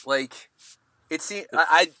anything. Like, it seemed...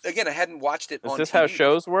 I hadn't watched it on TV. Is this how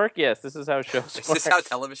shows work? Yes, this is how shows work. Is this how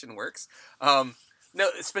television works? No,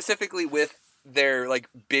 specifically with their, like,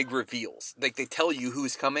 big reveals. Like, they tell you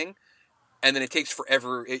who's coming, and then it takes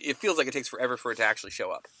forever... It feels like it takes forever for it to actually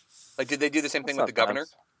show up. Like, did they do the same thing with the governor?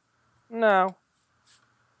 No.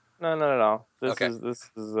 No, not at all. This okay. is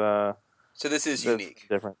So this is unique.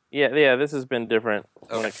 Different. Yeah, this has been different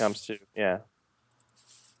when it comes to... Yeah.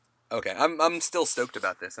 Okay, I'm still stoked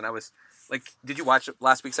about this, and I was like, did you watch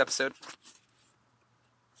last week's episode?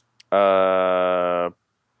 Yeah,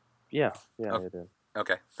 I did.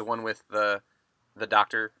 Okay, the one with the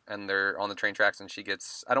doctor, and they're on the train tracks, and she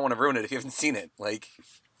gets. I don't want to ruin it if you haven't seen it. Like,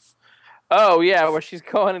 oh yeah, where she's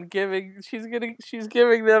going and she's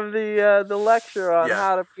giving them the lecture on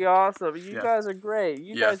how to be awesome. You guys are great.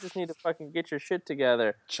 You guys just need to fucking get your shit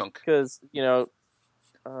together. Chunk. Because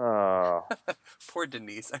oh. Poor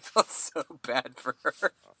Denise. I felt so bad for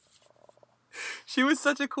her. She was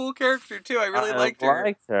such a cool character too. I really liked I her.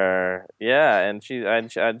 liked her. Yeah, and she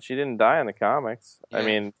didn't die in the comics. Yeah. I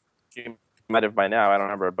mean, she might have by now. I don't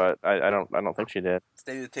remember, but I don't think she did.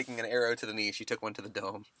 Instead of taking an arrow to the knee, she took one to the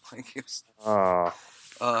dome. Like it was, Oh,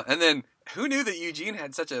 and then who knew that Eugene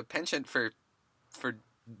had such a penchant for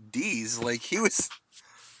D's? Like he was.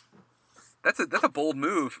 That's a bold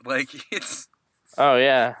move. Like it's. oh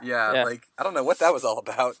yeah. Yeah, like I don't know what that was all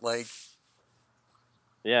about. Like,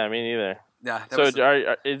 Yeah, me neither. yeah. That So was,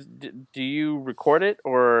 do you record it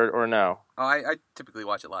or no? oh, I typically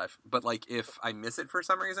watch it live, but like if I miss it for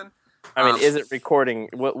some reason, I mean, is it recording?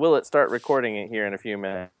 Will it start recording it here in a few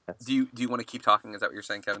minutes? do you want to keep talking? Is that what you're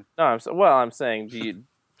saying, Kevin? No, I'm saying, do you?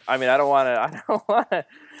 I mean, I don't want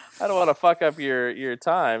to fuck up your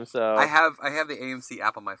time. So I have the AMC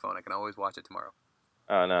app on my phone. I can always watch it tomorrow.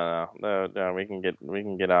 oh no, we can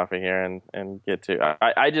get off of here and get to.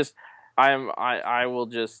 I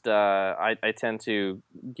tend to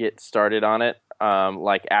get started on it,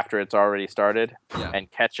 like after it's already started, Yeah. and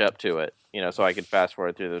catch up to it. So I could fast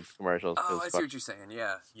forward through the commercials. Oh, I see what you're saying.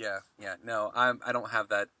 Yeah. No, I don't have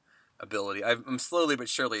that ability. I'm slowly but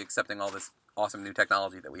surely accepting all this awesome new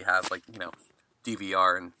technology that we have, like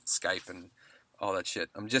DVR and Skype and all that shit.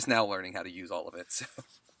 I'm just now learning how to use all of it. So.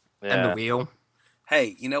 And the wheel.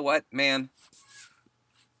 Hey, you know what, man?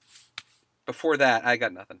 Before that, I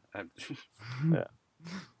got nothing. Yeah.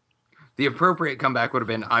 The appropriate comeback would have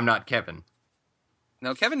been, I'm not Kevin.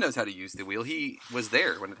 Now, Kevin knows how to use the wheel. He was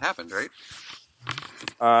there when it happened, right?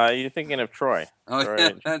 You're thinking of Troy. Oh, Troy- yeah,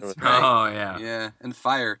 Troy that's was- right. Oh, yeah. Yeah, and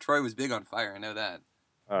fire. Troy was big on fire. I know that.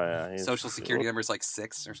 Oh yeah. Social security number is like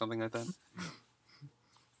 6 or something like that.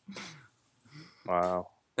 Wow.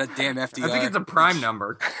 That damn FDR. I think it's a prime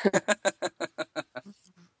number.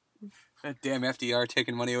 That damn FDR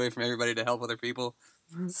taking money away from everybody to help other people.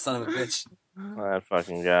 Son of a bitch. That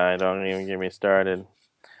fucking guy. Don't even get me started.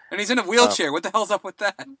 And he's in a wheelchair. What the hell's up with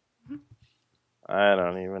that? I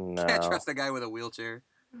don't even know. Can't trust a guy with a wheelchair.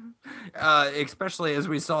 Especially as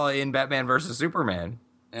we saw in Batman versus Superman.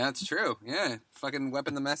 Yeah, that's true. Yeah. Fucking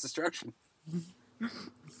weapon of mass destruction.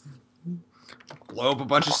 Blow up a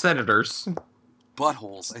bunch of senators.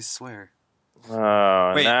 Buttholes, I swear.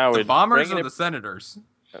 Oh, Wait, now the we're bombers bringing or it, the senators?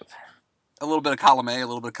 A little bit of column A, a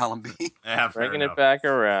little bit of column B. Yeah, fair bringing enough. it back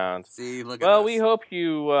around. See, look at Well, us. we hope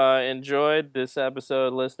you enjoyed this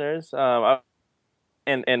episode, listeners. And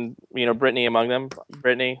Brittany among them.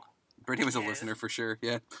 Brittany. Brittany was a listener for sure,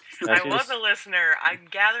 yeah. I was a listener. I'm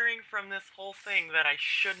gathering from this whole thing that I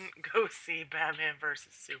shouldn't go see Batman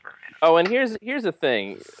versus Superman. Oh, and here's the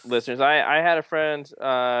thing, listeners. I had a friend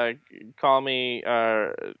call me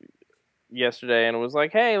yesterday and was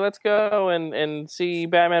like, "Hey, let's go and see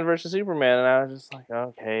Batman versus Superman." And I was just like,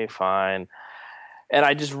 "Okay, fine." And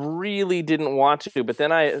I just really didn't want to. But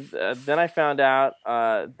then I found out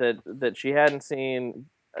that she hadn't seen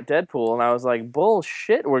Deadpool, and I was like,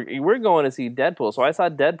 "Bullshit! We're going to see Deadpool." So I saw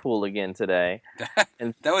Deadpool again today.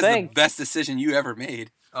 And That was the best decision you ever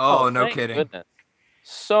made. Oh, no thank kidding. goodness.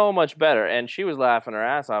 So much better. And she was laughing her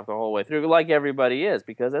ass off the whole way through, like everybody is,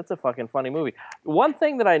 because it's a fucking funny movie. One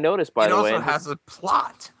thing that I noticed, by It the way, also has a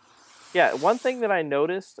plot. yeah, one thing that I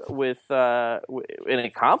noticed with in a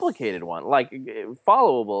complicated one, like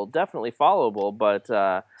followable, definitely followable, but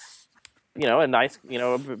a nice,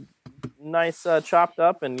 nice chopped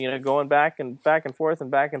up and going back and forth and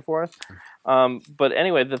back and forth. But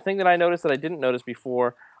anyway, the thing that I noticed that I didn't notice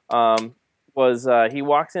before was he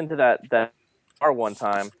walks into that bar one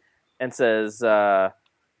time and says,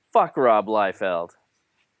 "Fuck Rob Liefeld."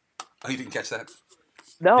 Oh, you didn't catch that?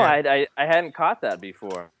 No, Yeah. I hadn't caught that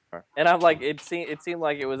before, and I'm like, it seemed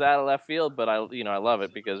like it was out of left field, but I love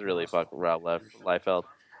it because really, fuck Rob Liefeld.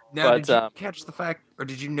 Now, But, did you catch the fact, or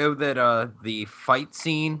did you know that the fight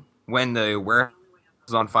scene when the warehouse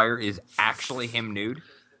is on fire is actually him nude?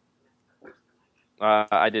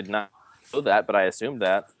 I did not know that, but I assumed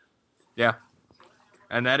that. Yeah.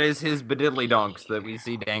 And that is his bediddly donks that we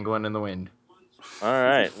see dangling in the wind. All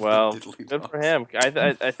right, well, Diddly good for donks.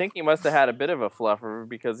 him. I think he must have had a bit of a fluffer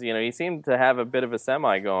because he seemed to have a bit of a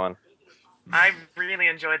semi going. I really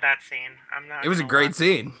enjoyed that scene. I'm not. It was a gonna great lie.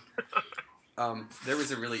 scene. There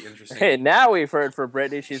was a really interesting... Hey, now we've heard from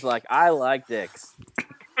Brittany. She's like, I like dicks.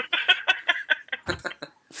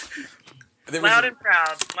 There was Loud a- and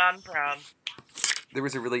proud. Loud and proud. There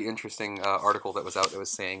was a really interesting article that was out that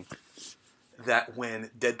was saying that when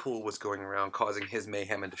Deadpool was going around causing his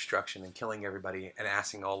mayhem and destruction and killing everybody and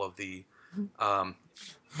asking all of the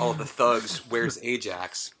thugs, "Where's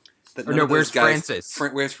Ajax?" That Or none no, of those where's guys- Francis?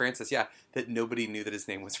 Where's Francis? Yeah, that nobody knew that his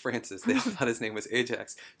name was Francis. They all thought his name was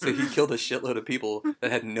Ajax. So he killed a shitload of people that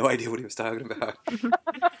had no idea what he was talking about.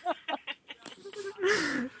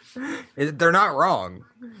 They're not wrong.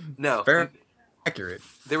 No, Very accurate.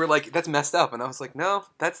 they were like, "That's messed up," and I was like, "No,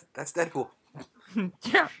 that's Deadpool."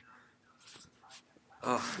 Yeah.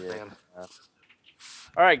 Oh man.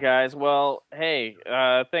 All right, guys. Well, hey,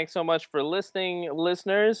 thanks so much for listening,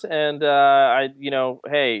 listeners. And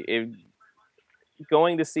if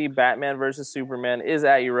going to see Batman versus Superman is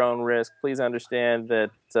at your own risk. Please understand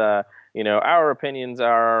that our opinions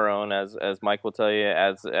are our own, as Mike will tell you,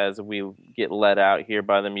 as we get let out here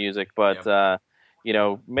by the music. But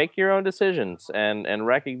make your own decisions and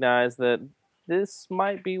recognize that this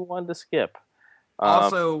might be one to skip.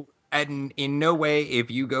 Also, and in no way,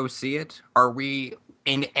 if you go see it, are we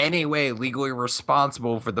in any way legally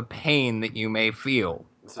responsible for the pain that you may feel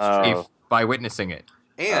This is true. by witnessing it.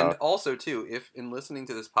 And also, too, if in listening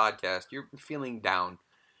to this podcast, you're feeling down,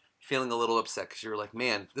 feeling a little upset because you're like,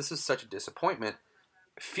 man, this is such a disappointment,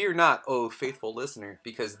 fear not, oh faithful listener,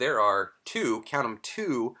 because there are two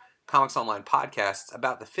Comics Online podcasts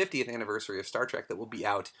about the 50th anniversary of Star Trek that will be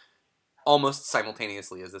out almost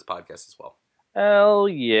simultaneously as this podcast as well. Hell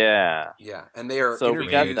yeah. Yeah, and they are So we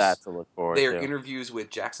got interviews. that to look forward They are to. interviews with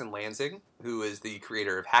Jackson Lansing, who is the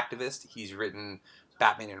creator of Hacktivist. He's written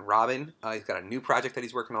Batman and Robin. He's got a new project that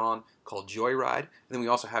he's working on called Joyride. And then we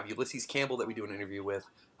also have Ulysses Campbell that we do an interview with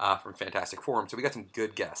from Fantastic Forum. So we got some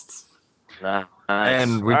good guests. Nice.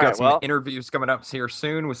 And we've All got right, some well, interviews coming up here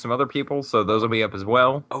soon with some other people, so those will be up as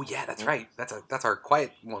well. Oh yeah, that's right. That's our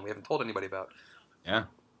quiet one we haven't told anybody about. Yeah.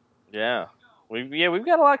 Yeah. We've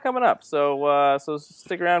got a lot coming up. So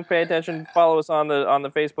stick around, pay attention, follow us on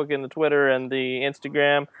the Facebook and the Twitter and the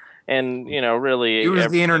Instagram, and really Use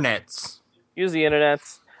the internets. Use the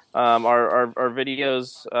internets. Our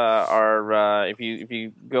videos are if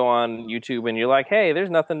you go on YouTube and you're like, hey, there's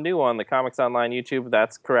nothing new on the Comics Online YouTube.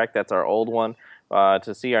 That's correct. That's our old one.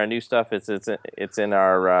 To see our new stuff, it's in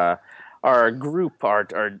our group,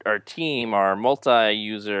 our team, our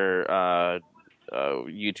multi-user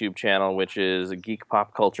YouTube channel, which is Geek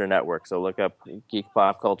Pop Culture Network. So look up Geek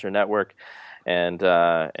Pop Culture Network and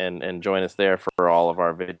join us there for all of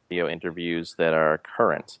our video interviews that are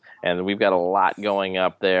current. And we've got a lot going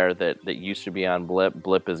up there that used to be on Blip.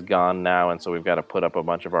 Blip is gone now, and so we've got to put up a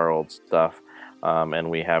bunch of our old stuff.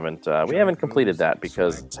 And we haven't completed that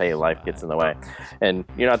because hey, life gets in the way, and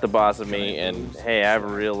you're not the boss of me. And hey, I have a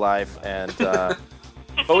real life, and but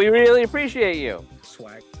we really appreciate you.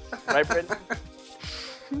 Swag. Right, Brittany?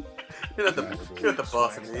 You're not the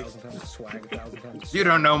boss of me. You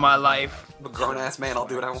don't know my life. I'm a grown-ass man. I'll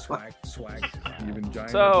do what I want.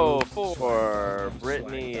 So, for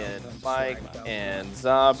Brittany and Mike and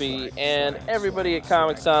Zombie and everybody at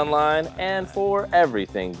Comics Online, and for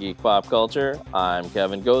everything Geek Pop Culture, I'm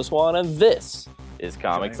Kevin Goswan, and this is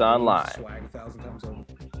Comics Online.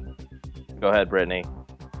 Go ahead, Brittany.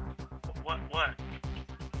 What?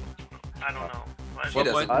 I don't know. What? She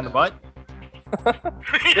doesn't. What in the butt?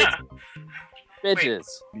 Yeah. Bitches.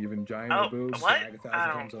 Even giant Oh, boobs. what? Swag 1,000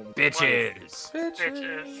 times over. Bitches.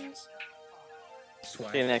 Bitches.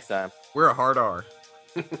 Swag. See you next time. We're a hard R.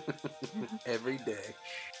 Every day.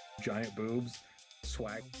 Giant boobs.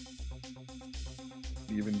 Swag.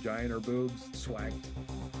 Even gianter boobs. Swag.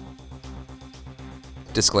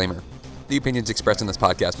 Disclaimer. The opinions expressed in this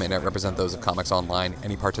podcast may not represent those of Comics Online,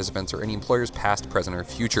 any participants, or any employers past, present, or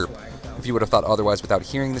future. If you would have thought otherwise without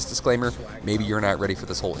hearing this disclaimer, maybe you're not ready for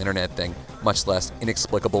this whole internet thing, much less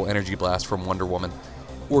inexplicable energy blast from Wonder Woman.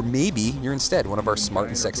 Or maybe you're instead one of our smart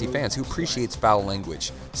and sexy fans who appreciates foul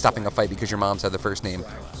language, stopping a fight because your mom's had the first name,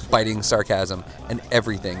 biting sarcasm, and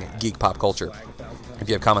everything geek pop culture. If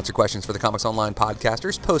you have comments or questions for the Comics Online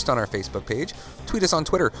podcasters, post on our Facebook page, tweet us on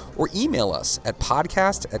Twitter, or email us at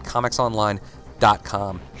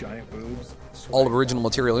podcast@comicsonline.com. Giant boobs. Swag. All original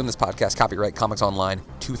material in this podcast, copyright Comics Online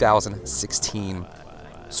 2016.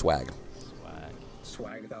 Swag.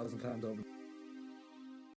 Swag 1,000 times over.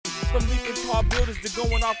 From leaping tall buildings to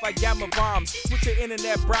going off like gamma bombs. Switch your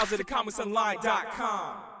internet browser to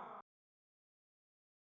comicsonline.com.